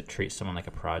to treat someone like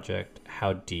a project,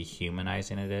 how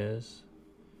dehumanizing it is,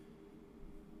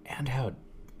 and how,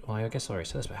 well, I guess I already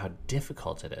said this, but how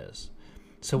difficult it is.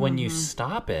 So when you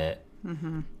stop it,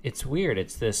 it's weird.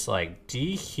 It's this like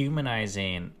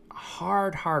dehumanizing,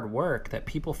 hard work that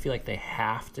people feel like they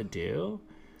have to do.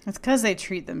 It's because they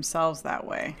treat themselves that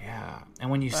way. Yeah.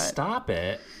 And when you stop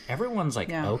it, everyone's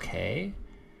like, okay.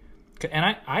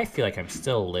 And I feel like I'm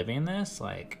still living this.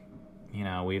 Like, you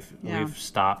know, we've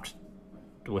stopped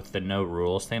with the no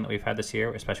rules thing that we've had this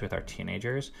year, especially with our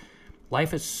teenagers.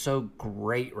 Life is so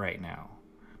great right now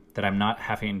that I'm not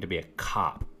having to be a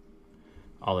cop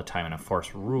all the time and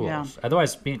enforce rules. Yeah.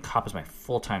 Otherwise, being a cop is my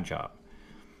full-time job.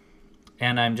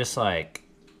 And I'm just like,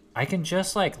 I can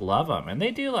just like love them, and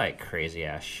they do like crazy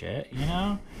ass shit, you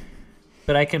know,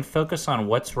 but I can focus on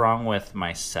what's wrong with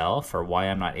myself or why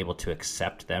I'm not able to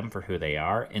accept them for who they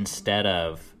are instead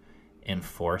of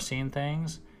enforcing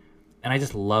things. And I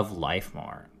just love life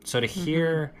more. So to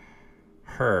hear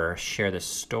her share this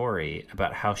story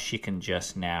about how she can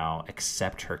just now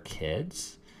accept her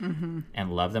kids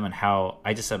and love them, and how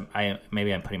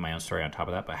maybe I'm putting my own story on top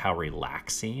of that, but how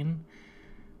relaxing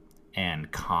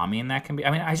and calming that can be. I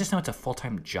mean, I just know it's a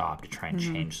full-time job to try and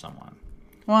change someone.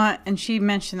 Well, and she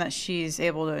mentioned that she's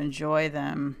able to enjoy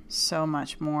them so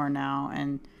much more now.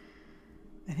 And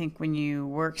I think when you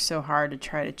work so hard to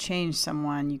try to change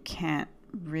someone, you can't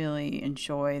really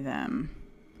enjoy them.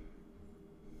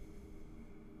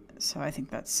 So I think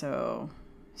that's so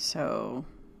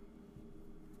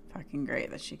fucking great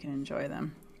that she can enjoy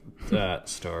them. That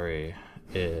story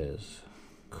is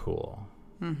cool.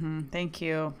 Thank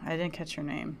you. I didn't catch your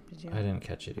name. Did you? I didn't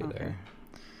catch it either. Okay.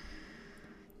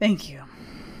 Thank you.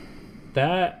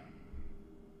 That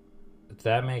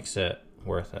makes it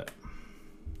worth it.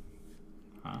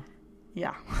 Huh?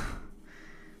 Yeah.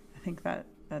 I think that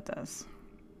does.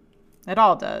 It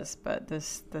all does, but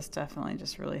this definitely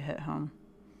just really hit home.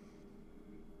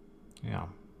 Yeah.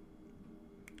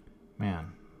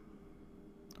 Man.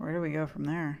 Where do we go from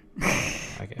there?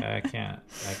 I can't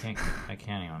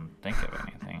even think of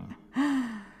anything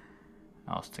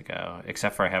else to go,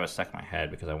 except for I have it stuck in my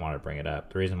head because I wanted to bring it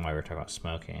up. The reason why we're talking about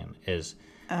smoking is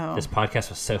this podcast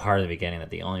was so hard in the beginning that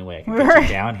the only way I could get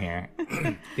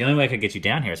you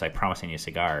down here, is like promising you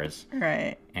cigars,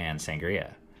 right, and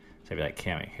sangria. So I'd be like,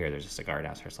 Cami, here, there's a cigar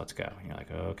downstairs, let's go. And you're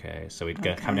like, oh, okay. So we'd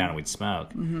come down and we'd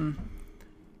smoke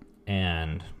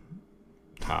and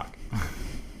talk.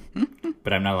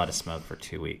 But I'm not allowed to smoke for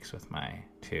 2 weeks with my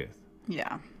tooth.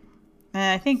 Yeah. And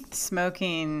I think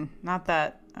smoking, not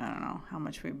that, I don't know how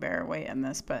much we bear weight in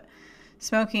this, but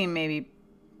smoking maybe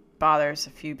bothers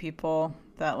a few people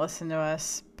that listen to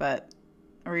us. But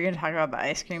are we going to talk about the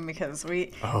ice cream? Because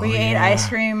we ate ice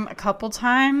cream a couple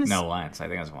times. No, once. I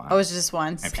think it was once. Oh, it was just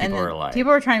once. And people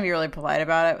were trying to be really polite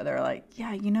about it, but they were like,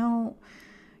 yeah, you know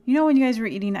when you guys were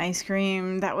eating ice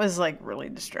cream, that was like really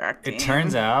distracting. It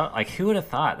turns out, like, who would have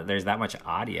thought that there's that much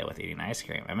audio with eating ice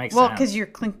cream? It makes sense. Well, because you're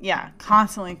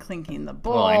constantly clinking the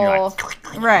bowl. And you're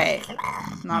like, right.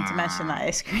 Not to mention the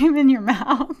ice cream in your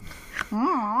mouth.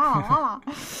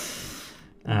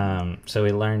 So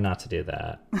we learned not to do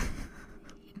that.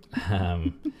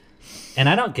 And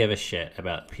I don't give a shit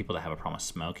about people that have a problem with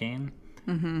smoking,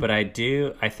 but I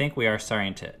think we are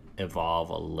starting to evolve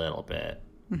a little bit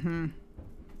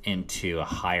into a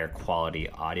higher quality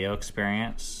audio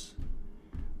experience,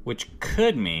 which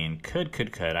could mean,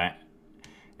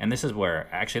 and this is where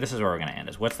we're going to end,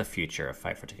 is what's the future of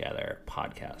Fight for Together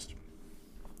podcast.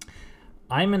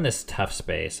 I'm in this tough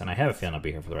space, and I have a feeling I'll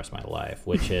be here for the rest of my life,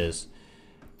 which is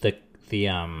the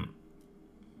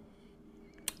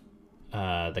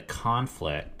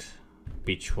conflict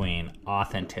between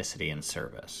authenticity and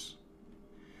service.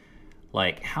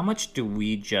 Like, how much do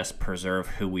we just preserve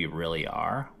who we really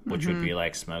are, which would be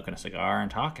like smoking a cigar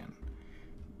and talking?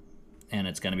 and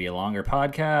it's going to be a longer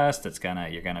podcast.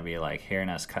 You're going to be like hearing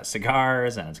us cut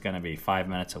cigars, and it's going to be 5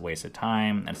 minutes of wasted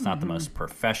time. And it's not the most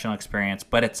professional experience,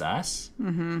 but it's us.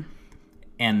 Mm-hmm.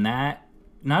 And that,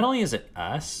 not only is it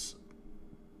us,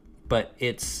 but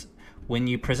it's when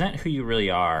you present who you really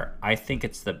are, I think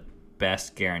it's the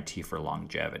best guarantee for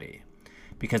longevity.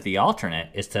 Because the alternate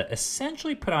is to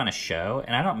essentially put on a show,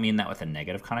 and I don't mean that with a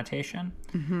negative connotation,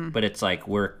 but it's like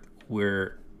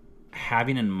we're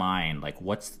having in mind like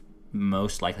what's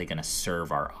most likely going to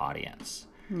serve our audience.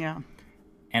 Yeah.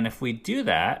 And if we do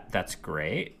that, that's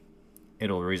great.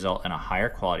 It'll result in a higher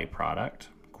quality product,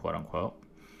 quote unquote.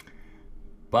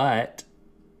 But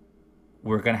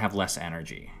we're going to have less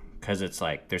energy because it's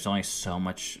like there's only so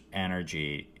much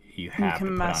energy you have to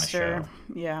put on a show.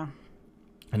 Yeah.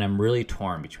 And I'm really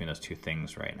torn between those two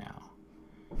things right now.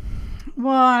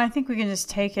 Well, and I think we can just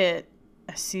take it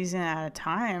a season at a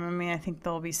time. I mean, I think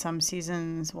there'll be some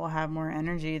seasons we'll have more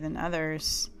energy than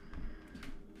others.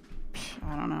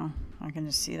 I don't know. I can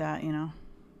just see that, it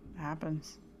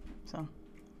happens. So.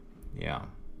 Yeah.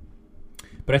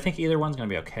 But I think either one's going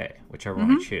to be okay, whichever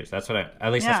one we choose. That's what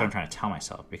that's what I'm trying to tell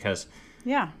myself, because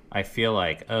I feel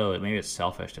like, maybe it's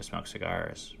selfish to smoke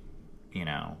cigars,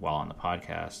 while on the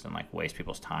podcast and like waste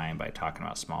people's time by talking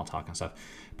about small talk and stuff.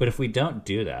 But if we don't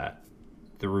do that,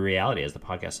 the reality is the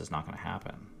podcast is not going to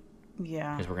happen.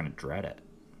 Yeah. Because we're going to dread it.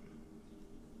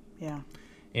 Yeah.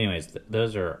 Anyways,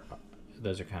 those are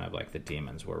kind of like the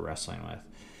demons we're wrestling with.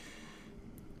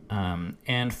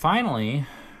 And finally,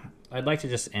 I'd like to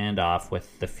just end off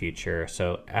with the future.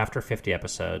 So after 50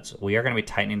 episodes, we are going to be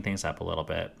tightening things up a little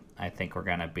bit. I think we're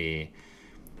going to be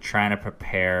trying to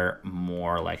prepare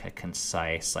more like a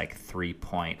concise, like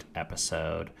 3-point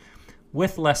episode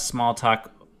with less small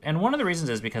talk. And one of the reasons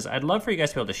is because I'd love for you guys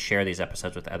to be able to share these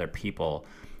episodes with other people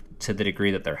to the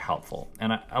degree that they're helpful.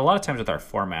 And a lot of times with our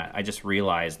format, I just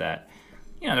realize that,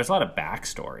 there's a lot of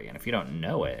backstory. And if you don't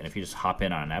know it, and if you just hop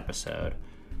in on an episode,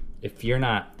 if you're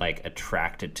not like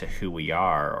attracted to who we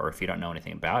are, or if you don't know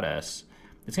anything about us,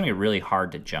 it's going to be really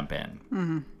hard to jump in.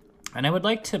 Mm-hmm. And I would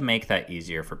like to make that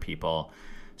easier for people.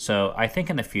 So I think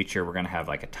in the future, we're going to have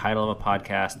like a title of a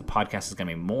podcast. The podcast is going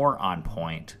to be more on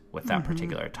point with that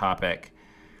particular topic.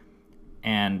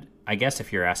 And I guess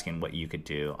if you're asking what you could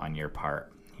do on your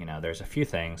part, there's a few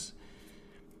things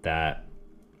that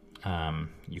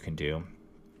you can do.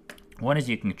 One is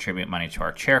you can contribute money to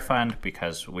our chair fund,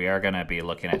 because we are going to be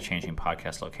looking at changing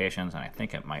podcast locations, and I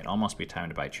think it might almost be time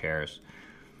to buy chairs.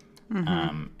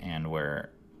 And we're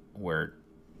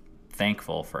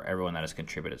thankful for everyone that has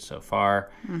contributed so far.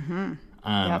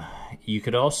 You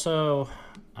could also,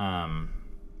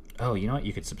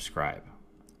 you could subscribe.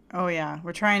 Oh yeah,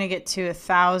 we're trying to get to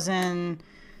 1,000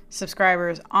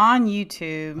 subscribers on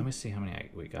YouTube. Let me see how many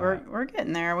we got. We're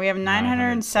getting there. We have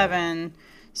 907.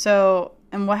 So,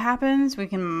 and what happens? We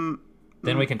can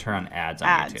turn on ads on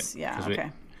YouTube. Yeah.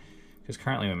 Okay. Because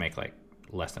currently we make like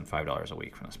less than $5 a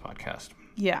week from this podcast.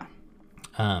 Yeah.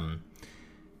 And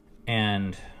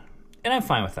I'm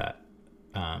fine with that.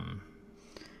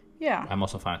 Yeah. I'm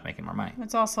also fine with making more money.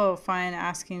 It's also fine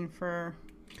asking for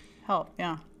help.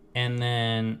 Yeah. And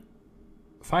then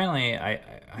finally,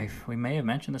 we may have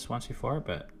mentioned this once before,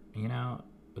 but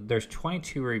there's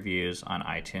 22 reviews on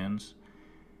iTunes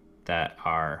that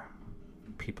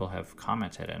people have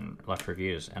commented and left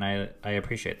reviews, and I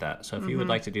appreciate that. So if you would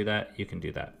like to do that, you can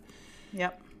do that.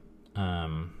 Yep.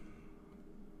 And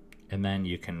then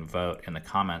you can vote in the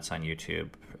comments on YouTube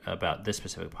about this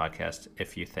specific podcast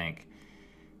if you think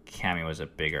Cami was a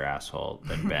bigger asshole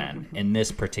than Ben in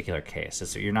this particular case.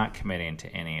 So you're not committing to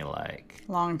any like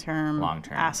long-term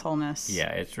assholeness. Yeah,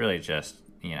 it's really just,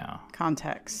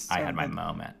 context. I had my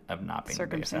moment of not being the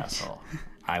biggest asshole.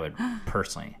 I would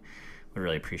personally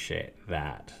really appreciate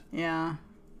that. Yeah.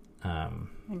 I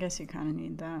guess you kind of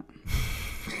need that.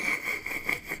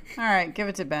 All right, give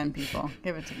it to Ben, people.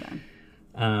 Give it to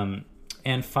Ben.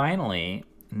 And finally,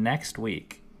 next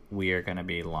week, we are going to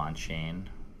be launching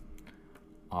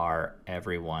our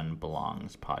Everyone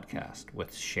Belongs podcast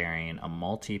with sharing a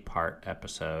multi-part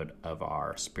episode of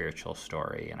our spiritual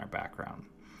story and our background.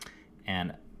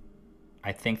 And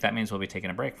I think that means we'll be taking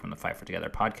a break from the Fight for Together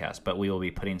podcast, but we will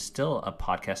be putting still a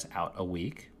podcast out a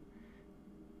week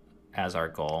as our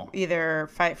goal. Either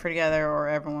Fight for Together or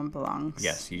Everyone Belongs.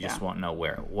 Yes, you just won't know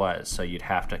where it was. So you'd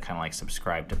have to kind of like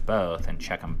subscribe to both and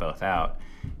check them both out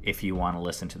if you want to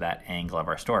listen to that angle of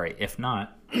our story. If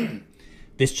not,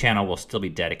 this channel will still be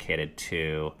dedicated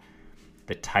to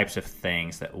the types of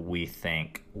things that we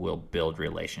think will build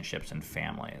relationships and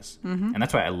families. And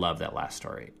that's why I love that last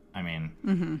story. I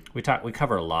mean, we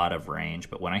cover a lot of range,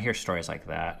 but when I hear stories like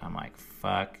that, I'm like,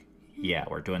 fuck yeah,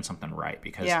 we're doing something right,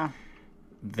 because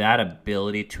that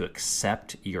ability to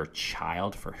accept your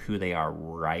child for who they are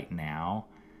right now,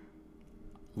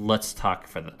 let's talk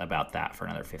about that for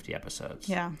another 50 episodes.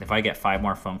 Yeah. If I get 5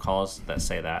 more phone calls that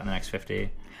say that in the next 50.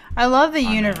 I love the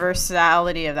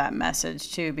universality of that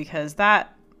message too, because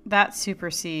that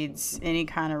supersedes any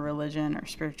kind of religion or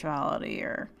spirituality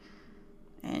or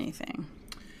anything.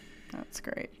 That's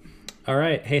great. All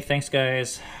right. Hey, thanks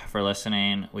guys for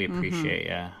listening. We appreciate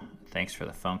you. Thanks for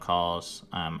the phone calls.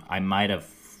 I might have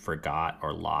forgot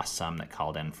or lost some that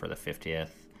called in for the 50th.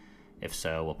 If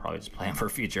so, we'll probably just play them for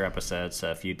future episodes.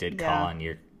 So if you did call and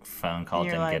your phone call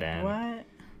didn't get in, what?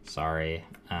 Sorry,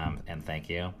 and thank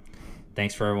you.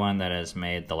 Thanks for everyone that has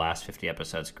made the last 50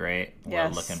 episodes great. We're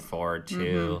looking forward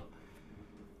to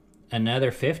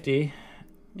another 50,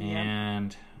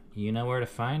 and you know where to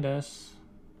find us.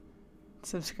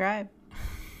 Subscribe.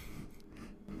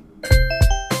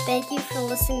 Thank you for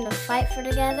listening to Fight for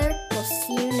Together. We'll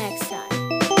see you next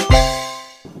time.